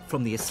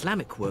 from the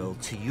Islamic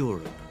world to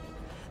Europe.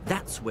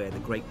 That's where the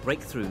great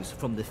breakthroughs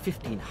from the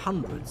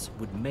 1500s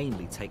would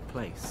mainly take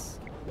place.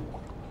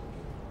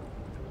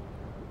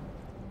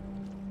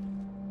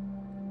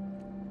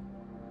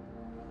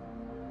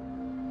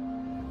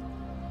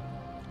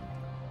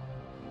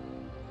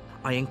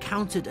 I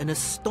encountered an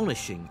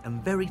astonishing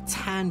and very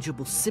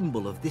tangible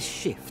symbol of this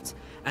shift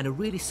and a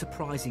really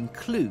surprising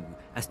clue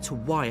as to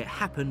why it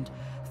happened,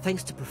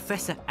 thanks to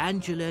Professor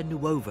Angela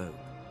Nuovo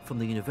from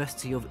the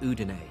University of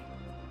Udine.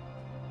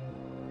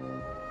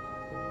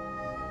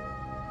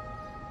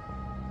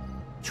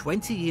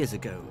 "20 years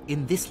ago,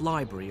 in this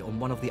library on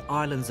one of the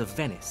islands of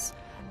Venice,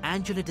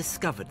 Angela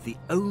discovered the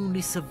only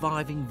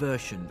surviving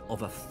version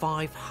of a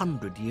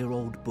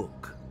 500-year-old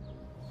book."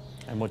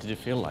 And what did it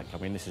feel like? I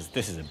mean, this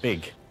is a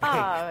big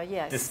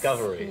yes.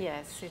 discovery.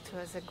 Yes, it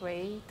was a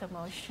great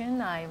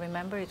emotion. I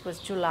remember it was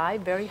July,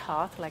 very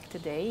hot, like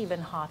today, even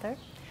hotter,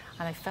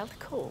 and I felt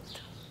cold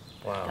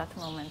at that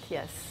moment,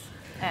 yes.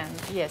 And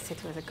yes,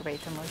 it was a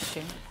great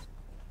emotion.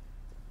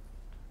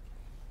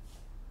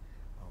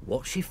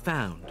 What she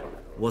found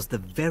was the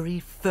very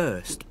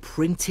first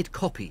printed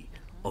copy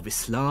of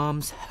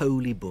Islam's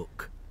holy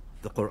book,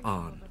 the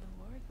Quran.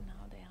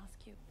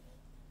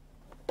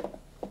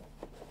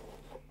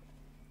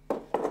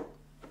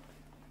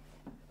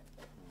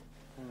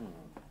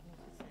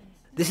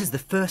 This is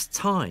the first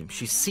time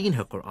she's seen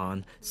her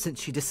Quran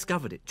since she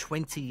discovered it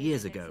 20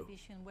 years ago.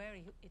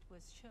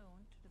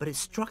 But it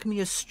struck me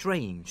as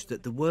strange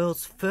that the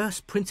world's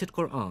first printed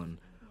Quran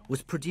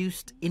was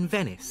produced in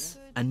Venice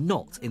and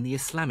not in the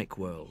Islamic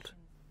world.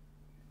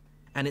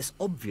 And it's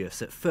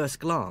obvious at first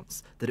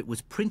glance that it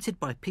was printed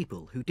by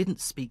people who didn't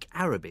speak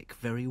Arabic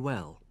very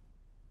well.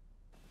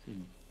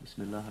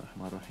 Bismillah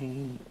ar-Rahman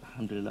ar-Rahim.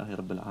 Alhamdulillahi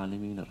Rabbil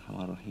Alameen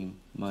ar-Rahman ar-Rahim.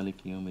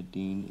 Maliki Yawm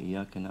ad-Din.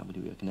 Iyyaka na'budu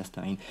wa iyyaka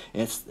nasta'in.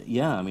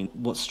 Yeah, I mean,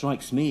 what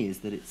strikes me is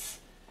that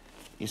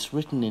it's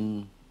written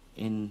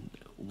in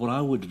what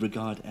I would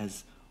regard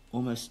as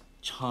almost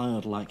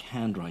childlike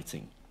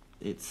handwriting.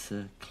 It's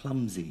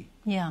clumsy.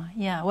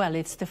 Yeah. Well,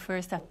 it's the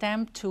first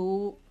attempt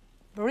to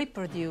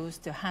reproduce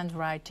the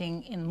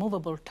handwriting in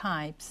movable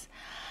types.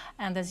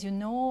 And as you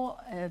know,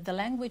 the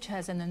language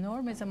has an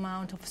enormous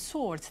amount of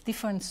sorts,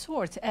 different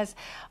sorts, as,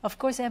 of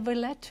course, every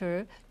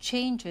letter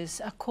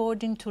changes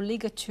according to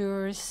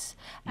ligatures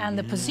and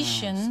the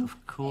position of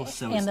course.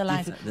 So in the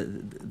line.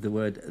 The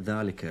word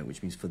dhalika,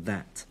 which means for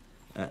that,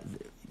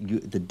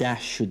 the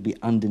dash should be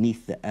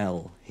underneath the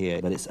L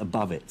here, but it's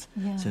above it.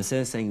 Yeah. So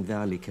instead of saying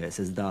dhalika, it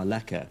says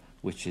dhalaka,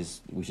 which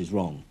is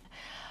wrong.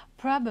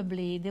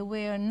 Probably there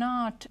were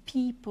not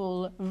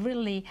people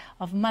really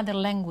of mother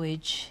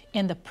language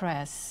in the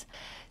press.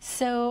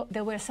 So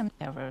there were some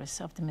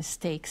errors of the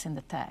mistakes in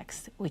the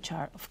text, which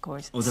are, of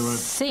course,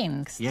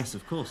 sins. Yes,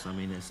 of course. I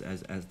mean, as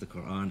the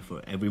Quran,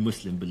 for every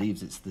Muslim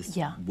believes it's this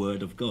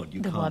word of God. You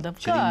the can't word of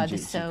change God.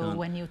 it. So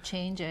when you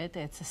change it,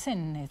 it's a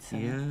sin.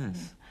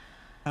 Yes.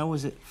 How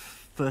was it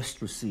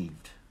first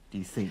received, do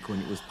you think, when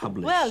it was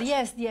published? Well,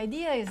 yes, the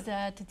idea is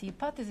that the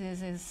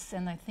hypothesis is,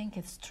 and I think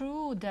it's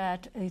true,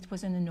 that it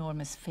was an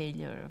enormous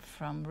failure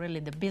from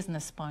really the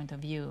business point of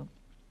view,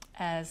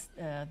 as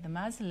the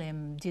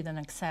Muslim didn't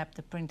accept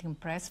the printing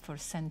press for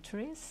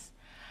centuries,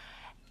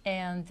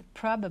 and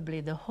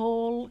probably the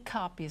whole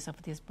copies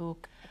of this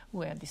book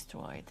were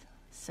destroyed.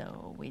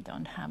 So we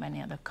don't have any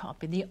other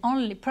copy.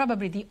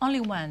 Probably the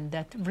only one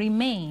that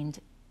remained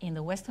in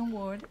the Western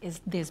world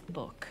is this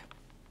book.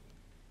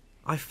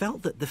 I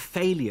felt that the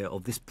failure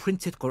of this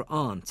printed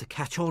Quran to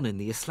catch on in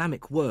the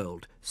Islamic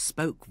world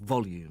spoke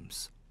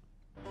volumes.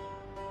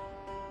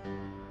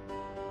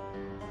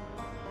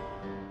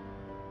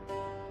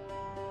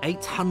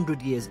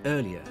 "800 years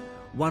earlier,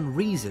 one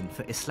reason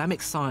for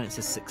Islamic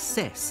science's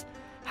success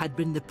had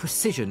been the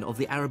precision of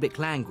the Arabic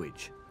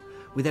language.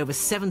 With over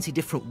 70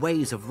 different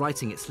ways of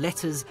writing its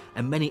letters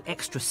and many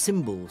extra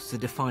symbols to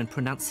define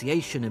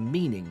pronunciation and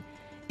meaning,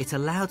 it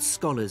allowed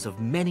scholars of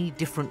many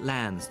different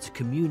lands to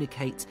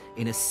communicate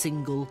in a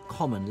single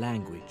common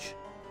language."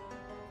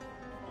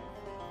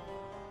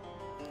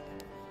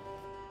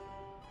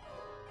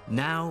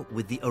 Now,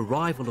 with the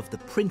arrival of the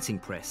printing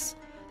press,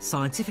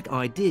 scientific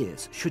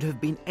ideas should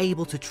have been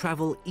able to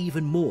travel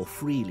even more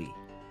freely.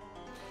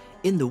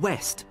 In the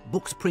West,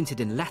 books printed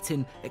in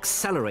Latin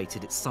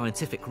accelerated its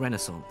scientific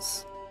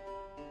renaissance.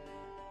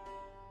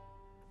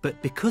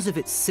 But because of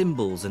its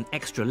symbols and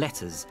extra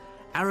letters,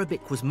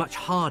 Arabic was much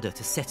harder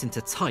to set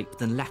into type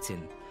than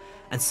Latin,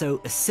 and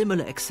so a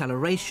similar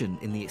acceleration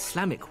in the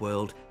Islamic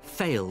world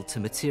failed to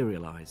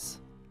materialize.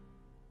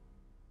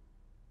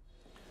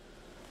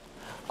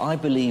 I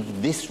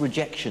believe this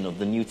rejection of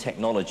the new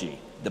technology,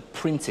 the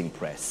printing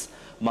press,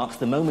 marks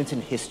the moment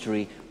in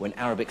history when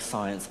Arabic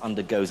science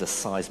undergoes a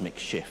seismic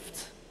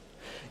shift.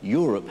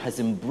 Europe has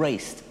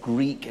embraced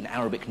Greek and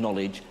Arabic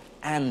knowledge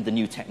and the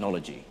new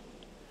technology,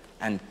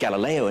 and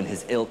Galileo and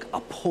his ilk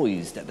are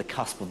poised at the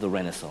cusp of the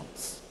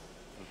Renaissance.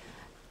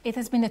 It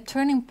has been a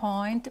turning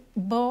point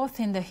both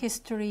in the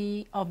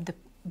history of the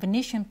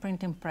Venetian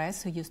printing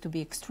press, who used to be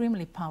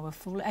extremely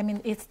powerful. I mean,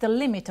 it's the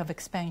limit of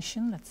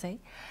expansion, let's say,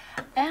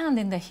 and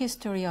in the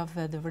history of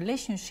the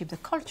relationship, the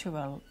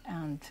cultural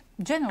and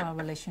general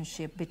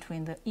relationship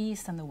between the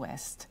East and the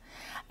West,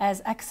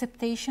 as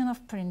acceptation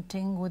of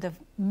printing would have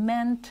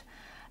meant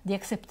the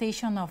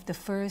acceptation of the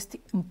first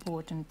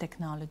important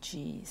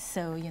technology.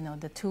 So, you know,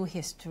 the two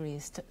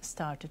histories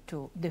started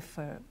to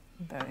differ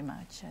very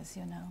much, as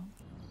you know.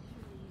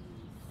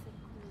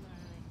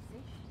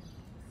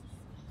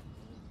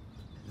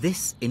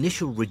 This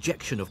initial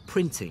rejection of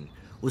printing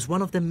was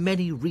one of the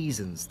many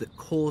reasons that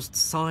caused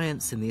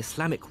science in the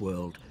Islamic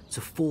world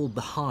to fall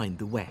behind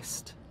the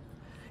West.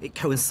 It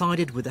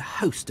coincided with a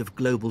host of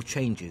global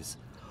changes,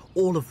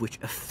 all of which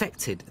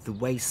affected the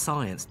way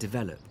science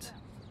developed.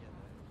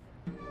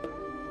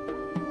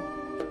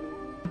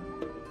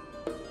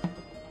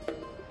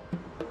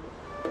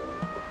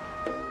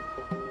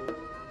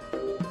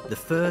 The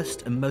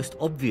first and most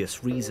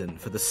obvious reason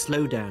for the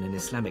slowdown in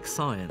Islamic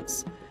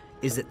science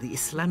is that the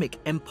Islamic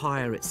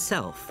Empire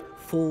itself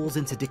falls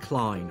into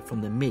decline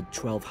from the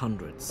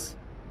mid-1200s.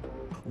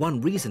 One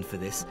reason for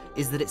this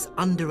is that it's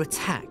under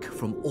attack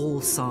from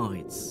all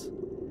sides.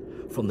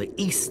 From the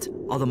east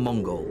are the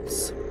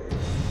Mongols.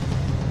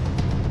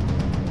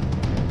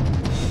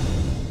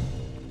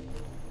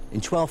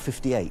 In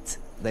 1258,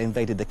 they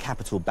invaded the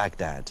capital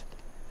Baghdad,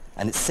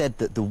 and it's said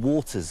that the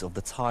waters of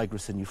the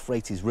Tigris and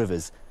Euphrates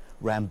rivers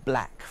ran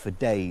black for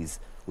days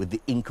with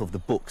the ink of the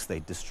books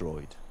they'd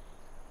destroyed.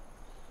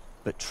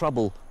 But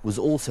trouble was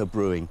also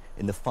brewing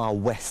in the far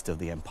west of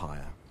the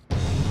empire.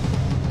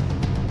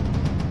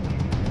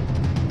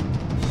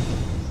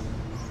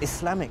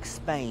 Islamic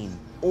Spain,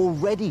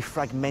 already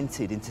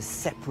fragmented into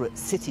separate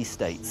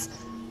city-states,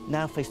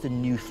 now faced a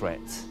new threat,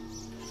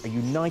 a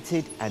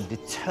united and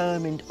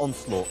determined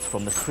onslaught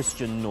from the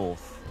Christian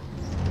north.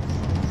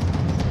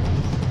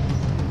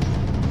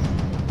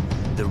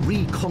 The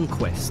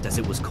Reconquest, as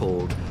it was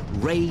called,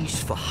 raged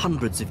for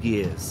hundreds of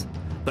years,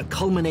 but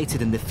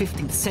culminated in the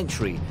 15th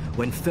century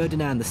when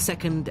Ferdinand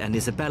II and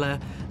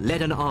Isabella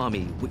led an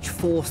army which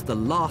forced the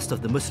last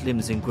of the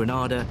Muslims in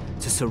Granada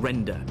to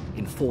surrender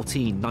in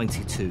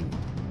 1492.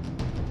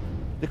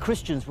 The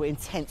Christians were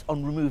intent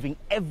on removing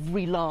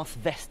every last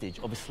vestige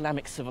of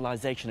Islamic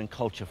civilization and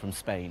culture from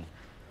Spain.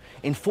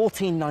 In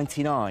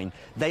 1499,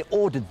 they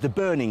ordered the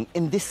burning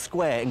in this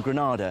square in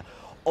Granada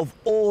of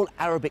all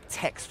Arabic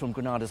texts from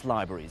Granada's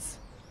libraries,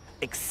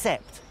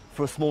 except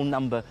for a small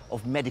number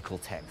of medical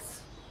texts.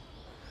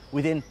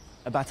 Within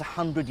about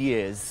 100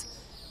 years,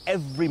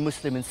 every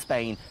Muslim in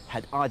Spain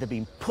had either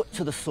been put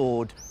to the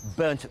sword,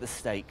 burnt at the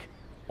stake,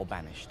 or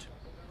banished.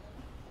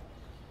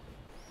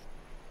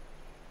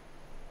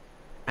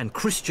 And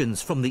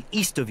Christians from the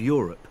east of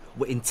Europe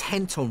were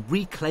intent on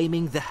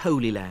reclaiming the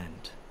Holy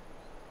Land.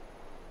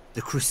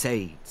 The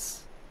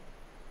Crusades.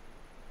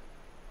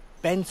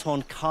 Bent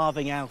on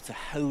carving out a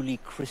holy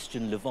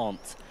Christian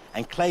Levant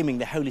and claiming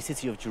the holy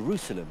city of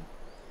Jerusalem,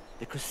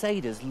 the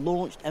Crusaders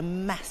launched a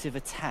massive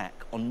attack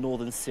on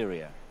northern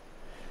Syria.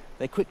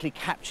 They quickly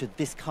captured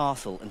this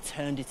castle and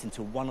turned it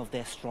into one of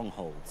their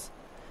strongholds.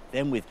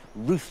 Then, with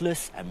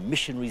ruthless and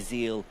missionary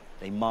zeal,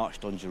 they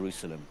marched on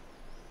Jerusalem.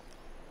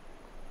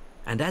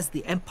 And as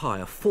the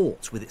empire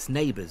fought with its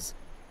neighbours,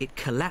 it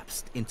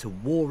collapsed into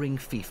warring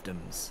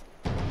fiefdoms.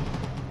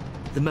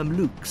 The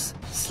Mamluks,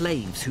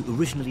 slaves who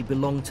originally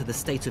belonged to the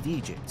state of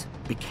Egypt,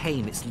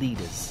 became its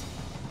leaders.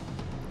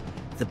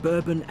 The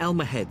Bourbon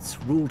Almohads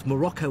ruled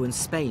Morocco and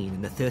Spain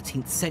in the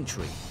 13th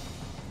century,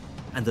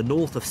 and the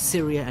north of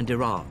Syria and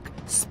Iraq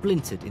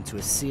splintered into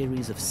a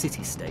series of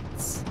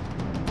city-states.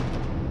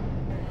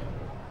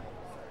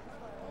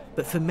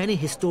 But for many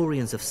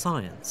historians of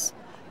science,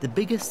 the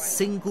biggest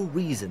single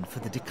reason for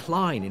the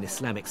decline in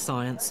Islamic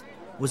science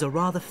was a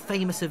rather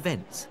famous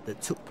event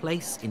that took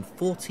place in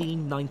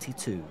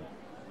 1492.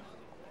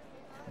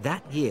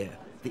 That year,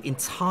 the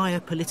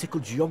entire political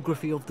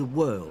geography of the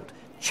world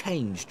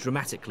changed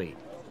dramatically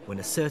when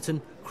a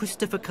certain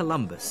Christopher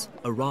Columbus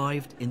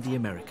arrived in the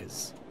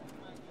Americas.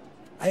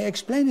 I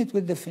explain it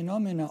with the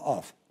phenomena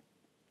of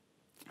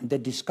the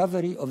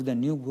discovery of the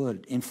New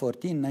World in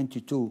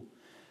 1492.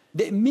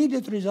 The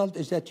immediate result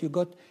is that you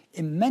got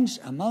immense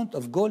amount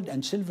of gold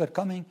and silver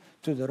coming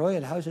to the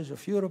royal houses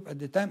of Europe at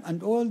the time,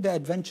 and all the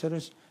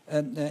adventurous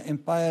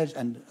empires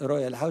and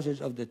royal houses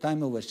of the time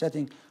who were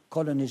setting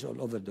colonies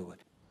all over the world.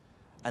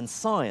 And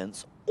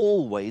science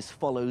always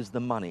follows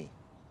the money.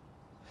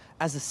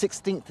 As the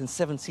 16th and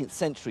 17th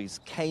centuries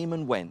came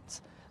and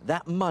went,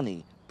 that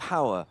money,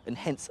 power, and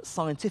hence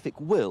scientific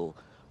will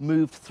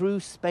moved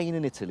through Spain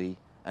and Italy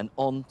and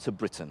on to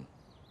Britain.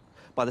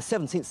 By the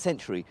 17th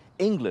century,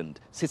 England,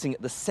 sitting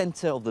at the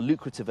centre of the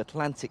lucrative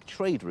Atlantic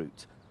trade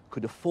route,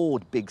 could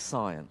afford big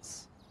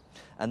science.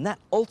 And that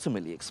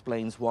ultimately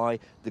explains why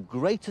the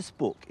greatest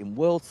book in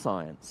world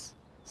science,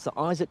 Sir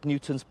Isaac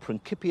Newton's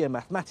Principia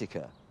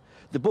Mathematica,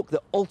 the book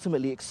that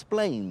ultimately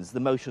explains the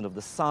motion of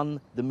the sun,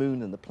 the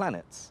moon and the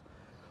planets,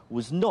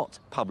 was not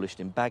published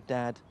in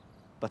Baghdad,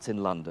 but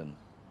in London.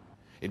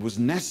 It was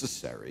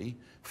necessary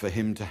for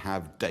him to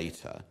have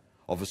data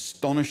of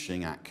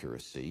astonishing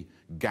accuracy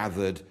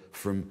gathered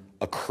from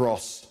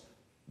across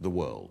the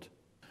world.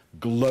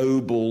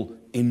 Global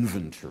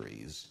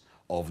inventories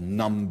of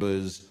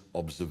numbers,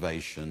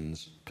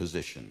 observations,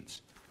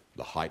 positions.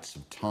 The heights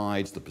of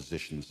tides, the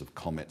positions of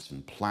comets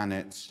and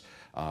planets,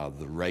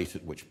 the rate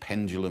at which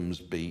pendulums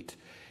beat.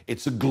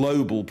 It's a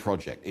global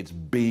project. It's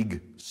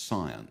big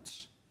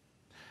science.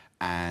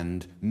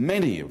 And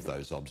many of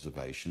those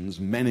observations,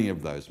 many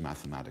of those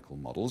mathematical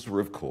models were,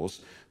 of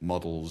course,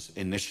 models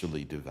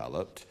initially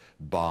developed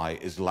by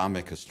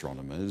Islamic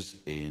astronomers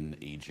in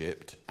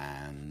Egypt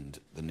and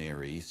the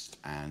Near East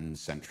and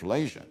Central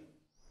Asia.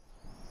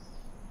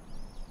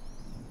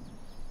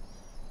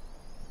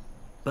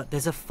 But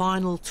there's a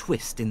final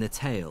twist in the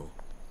tale.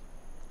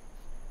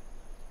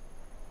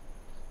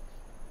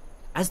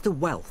 As the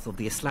wealth of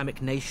the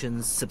Islamic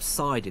nations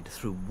subsided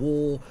through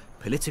war,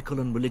 political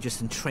and religious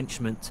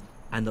entrenchment,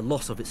 and the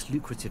loss of its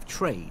lucrative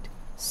trade,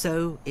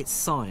 so its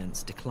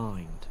science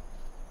declined.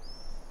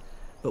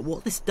 But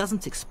what this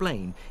doesn't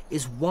explain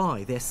is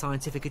why their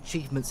scientific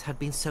achievements have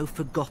been so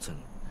forgotten.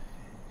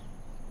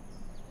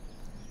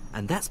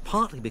 And that's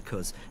partly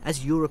because,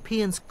 as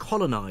Europeans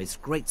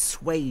colonized great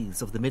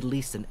swathes of the Middle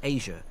East and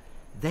Asia,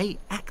 they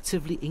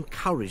actively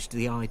encouraged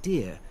the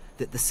idea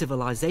that the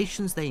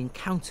civilizations they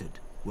encountered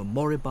were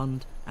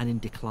moribund and in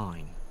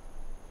decline.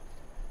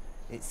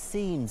 It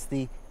seems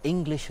the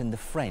English and the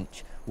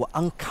French were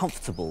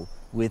uncomfortable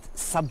with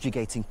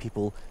subjugating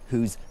people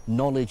whose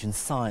knowledge and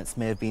science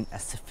may have been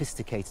as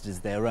sophisticated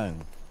as their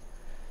own.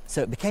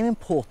 So it became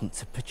important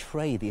to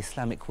portray the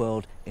Islamic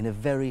world in a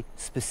very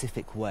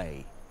specific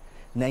way.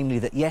 Namely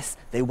that, yes,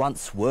 they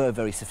once were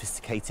very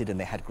sophisticated and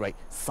they had great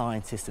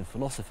scientists and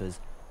philosophers,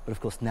 but of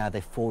course now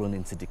they've fallen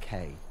into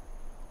decay.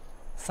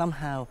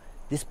 Somehow,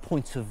 this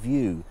point of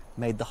view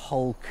made the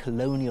whole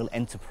colonial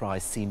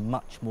enterprise seem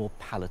much more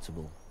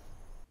palatable.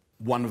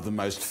 One of the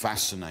most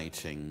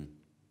fascinating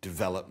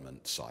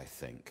developments, I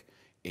think,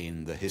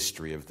 in the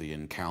history of the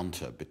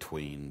encounter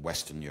between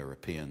Western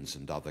Europeans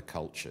and other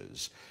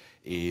cultures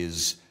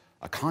is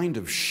a kind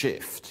of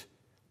shift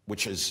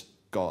which has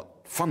got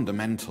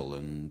fundamental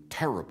and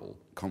terrible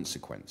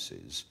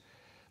consequences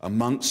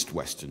amongst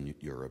Western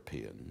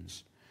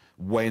Europeans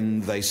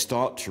when they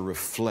start to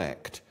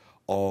reflect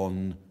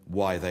on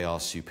why they are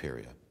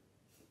superior.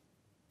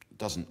 It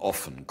doesn't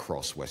often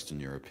cross Western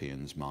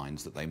Europeans'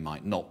 minds that they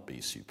might not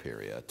be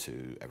superior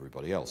to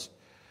everybody else.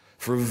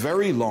 For a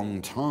very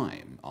long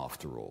time,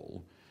 after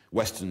all,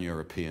 Western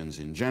Europeans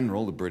in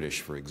general, the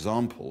British for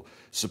example,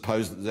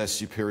 supposed that their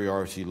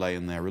superiority lay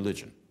in their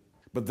religion.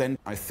 But then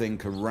I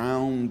think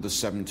around the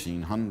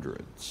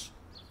 1700s,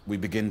 we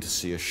begin to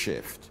see a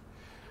shift.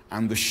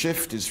 And the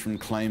shift is from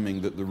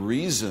claiming that the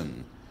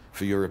reason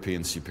for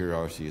European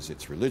superiority is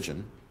its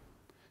religion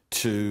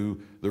to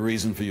the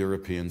reason for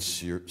European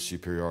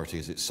superiority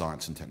is its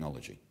science and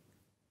technology.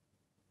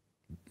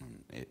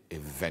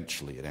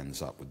 Eventually it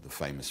ends up with the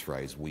famous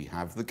phrase, we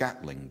have the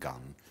Gatling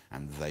gun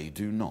and they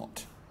do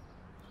not.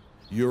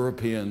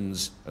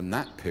 Europeans in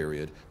that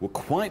period were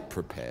quite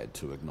prepared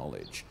to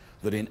acknowledge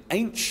that in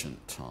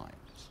ancient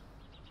times,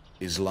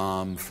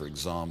 Islam, for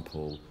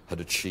example, had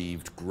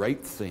achieved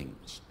great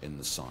things in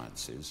the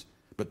sciences,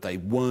 but they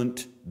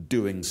weren't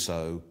doing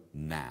so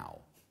now.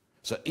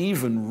 So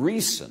even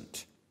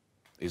recent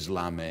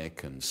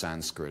Islamic and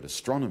Sanskrit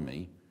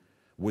astronomy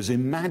was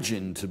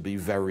imagined to be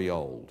very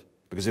old,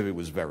 because if it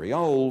was very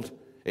old,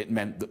 it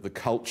meant that the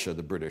culture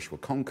the British were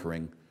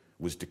conquering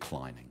was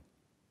declining.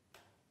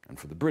 And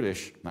for the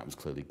British, that was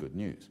clearly good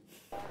news.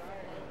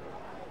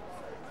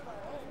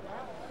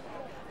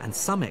 And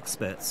some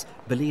experts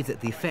believe that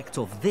the effect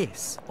of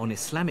this on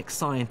Islamic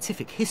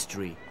scientific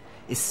history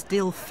is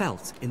still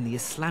felt in the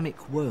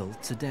Islamic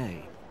world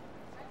today.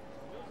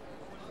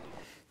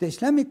 The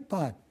Islamic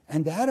part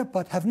and the Arab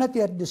part have not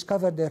yet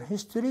discovered their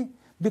history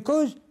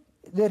because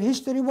their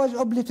history was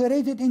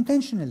obliterated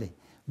intentionally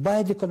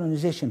by the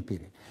colonization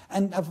period.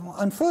 And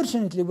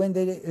unfortunately, when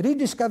they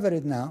rediscover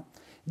it now,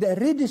 they're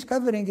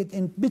rediscovering it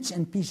in bits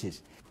and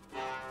pieces.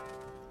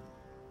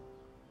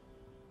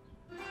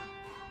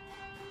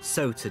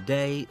 So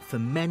today, for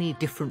many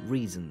different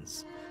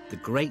reasons, the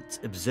great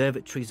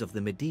observatories of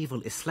the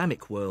medieval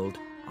Islamic world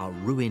are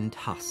ruined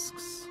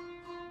husks.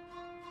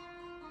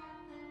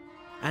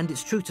 And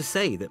it's true to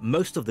say that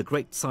most of the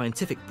great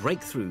scientific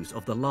breakthroughs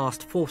of the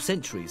last 4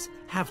 centuries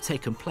have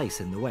taken place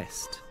in the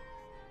West.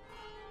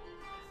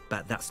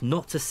 But that's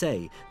not to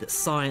say that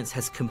science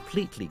has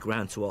completely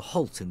ground to a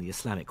halt in the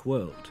Islamic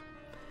world.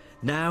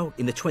 Now,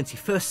 in the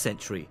 21st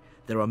century,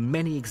 there are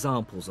many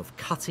examples of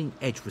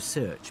cutting-edge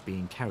research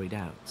being carried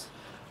out.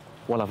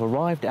 Well, I've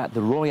arrived at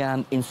the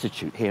Royan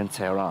Institute here in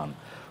Tehran,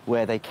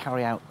 where they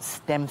carry out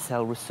stem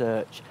cell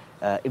research,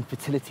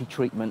 infertility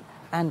treatment,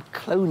 and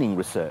cloning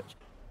research.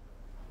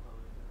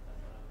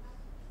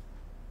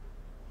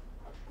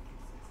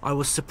 I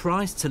was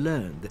surprised to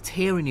learn that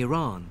here in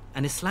Iran,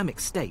 an Islamic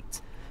state,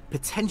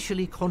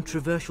 potentially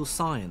controversial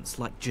science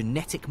like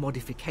genetic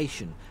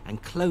modification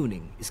and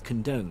cloning is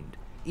condoned,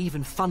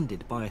 even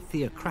funded by a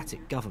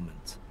theocratic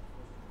government.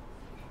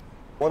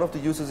 One of the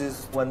uses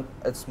is when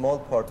a small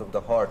part of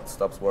the heart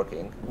stops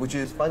working, which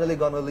is finally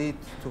going to lead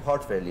to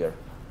heart failure.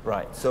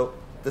 Right. So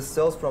the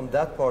cells from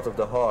that part of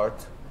the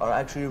heart are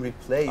actually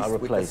replaced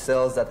with the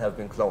cells that have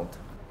been cloned.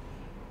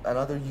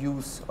 Another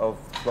use of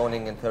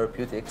cloning in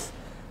therapeutics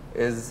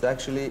is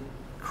actually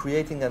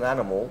creating an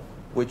animal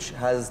which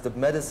has the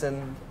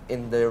medicine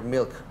in their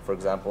milk, for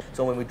example.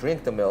 So when we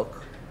drink the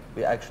milk,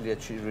 we actually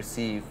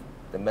receive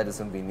the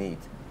medicine we need.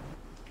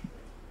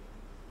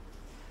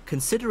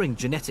 Considering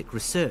genetic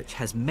research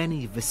has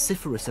many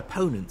vociferous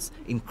opponents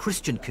in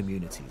Christian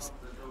communities,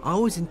 I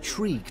was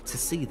intrigued to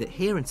see that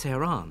here in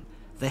Tehran,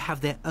 they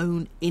have their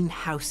own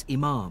in-house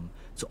imam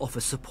to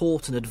offer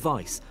support and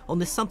advice on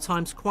this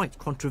sometimes quite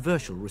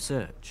controversial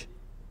research.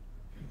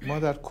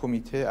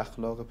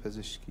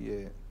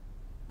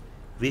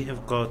 We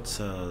have got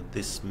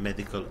this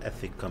medical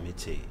ethic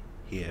committee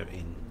here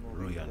in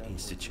Ruyan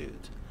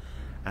Institute,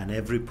 and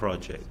every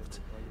project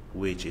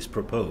which is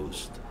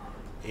proposed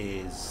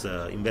is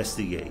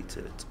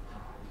investigated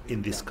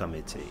in this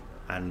committee,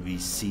 and we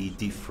see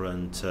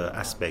different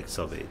aspects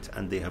of it,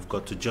 and they have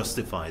got to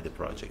justify the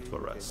project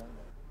for us.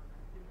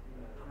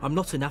 I'm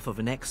not enough of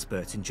an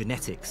expert in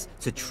genetics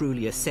to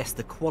truly assess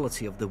the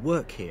quality of the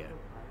work here,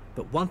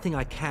 but one thing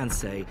I can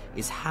say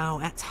is how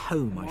at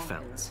home I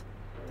felt.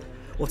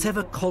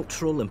 Whatever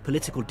cultural and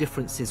political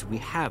differences we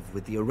have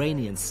with the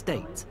Iranian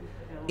state,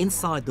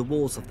 inside the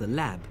walls of the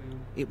lab,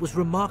 it was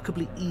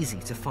remarkably easy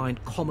to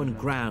find common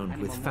ground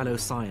with fellow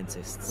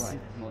scientists.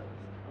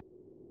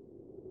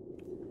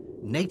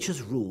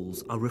 Nature's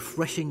rules are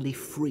refreshingly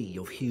free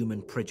of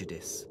human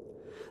prejudice.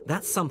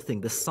 That's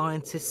something the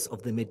scientists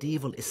of the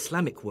medieval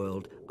Islamic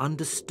world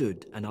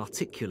understood and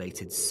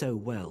articulated so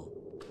well.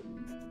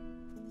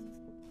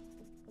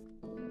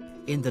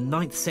 In the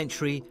 9th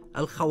century,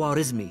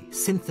 Al-Khwarizmi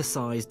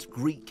synthesized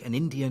Greek and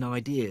Indian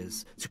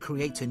ideas to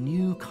create a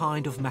new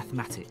kind of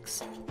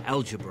mathematics,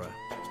 algebra.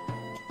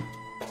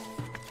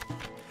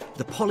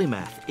 The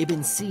polymath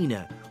Ibn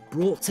Sina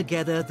brought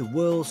together the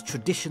world's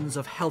traditions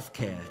of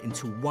healthcare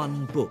into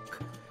one book,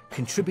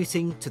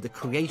 contributing to the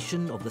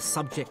creation of the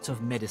subject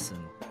of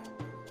medicine.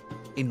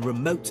 In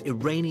remote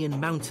Iranian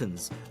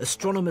mountains,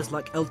 astronomers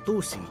like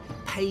El-Tusi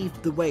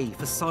paved the way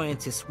for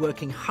scientists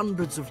working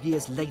hundreds of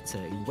years later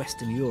in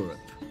Western Europe.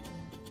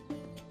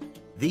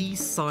 These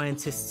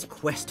scientists'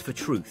 quest for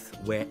truth,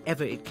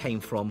 wherever it came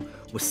from,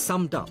 was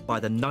summed up by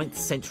the 9th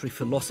century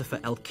philosopher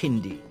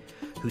Al-Kindi,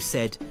 who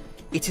said,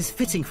 "It is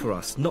fitting for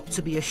us not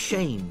to be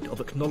ashamed of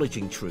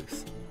acknowledging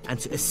truth and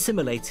to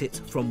assimilate it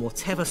from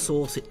whatever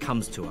source it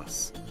comes to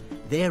us.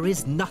 There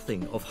is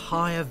nothing of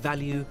higher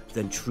value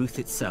than truth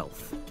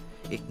itself.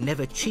 It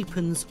never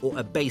cheapens or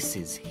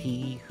abases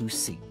he who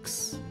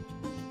seeks."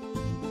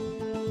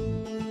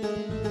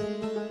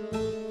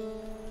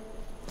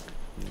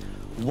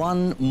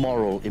 One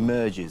moral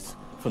emerges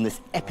from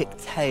this epic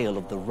tale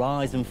of the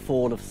rise and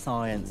fall of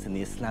science in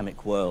the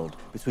Islamic world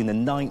between the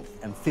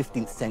 9th and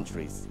 15th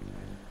centuries.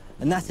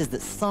 And that is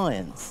that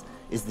science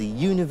is the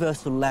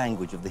universal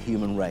language of the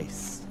human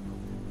race.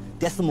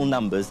 Decimal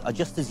numbers are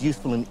just as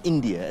useful in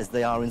India as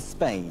they are in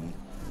Spain.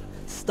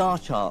 Star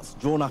charts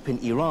drawn up in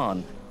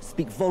Iran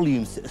speak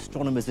volumes to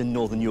astronomers in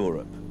Northern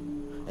Europe.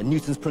 And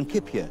Newton's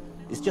Principia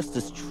is just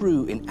as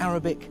true in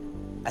Arabic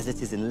as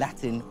it is in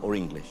Latin or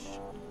English.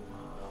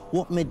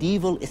 What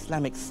medieval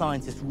Islamic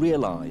scientists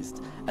realized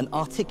and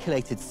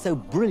articulated so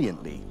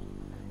brilliantly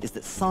is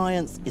that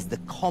science is the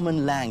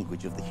common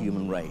language of the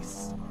human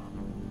race.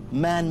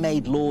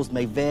 Man-made laws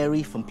may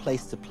vary from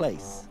place to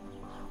place,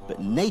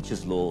 but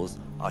nature's laws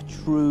are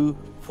true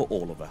for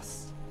all of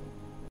us.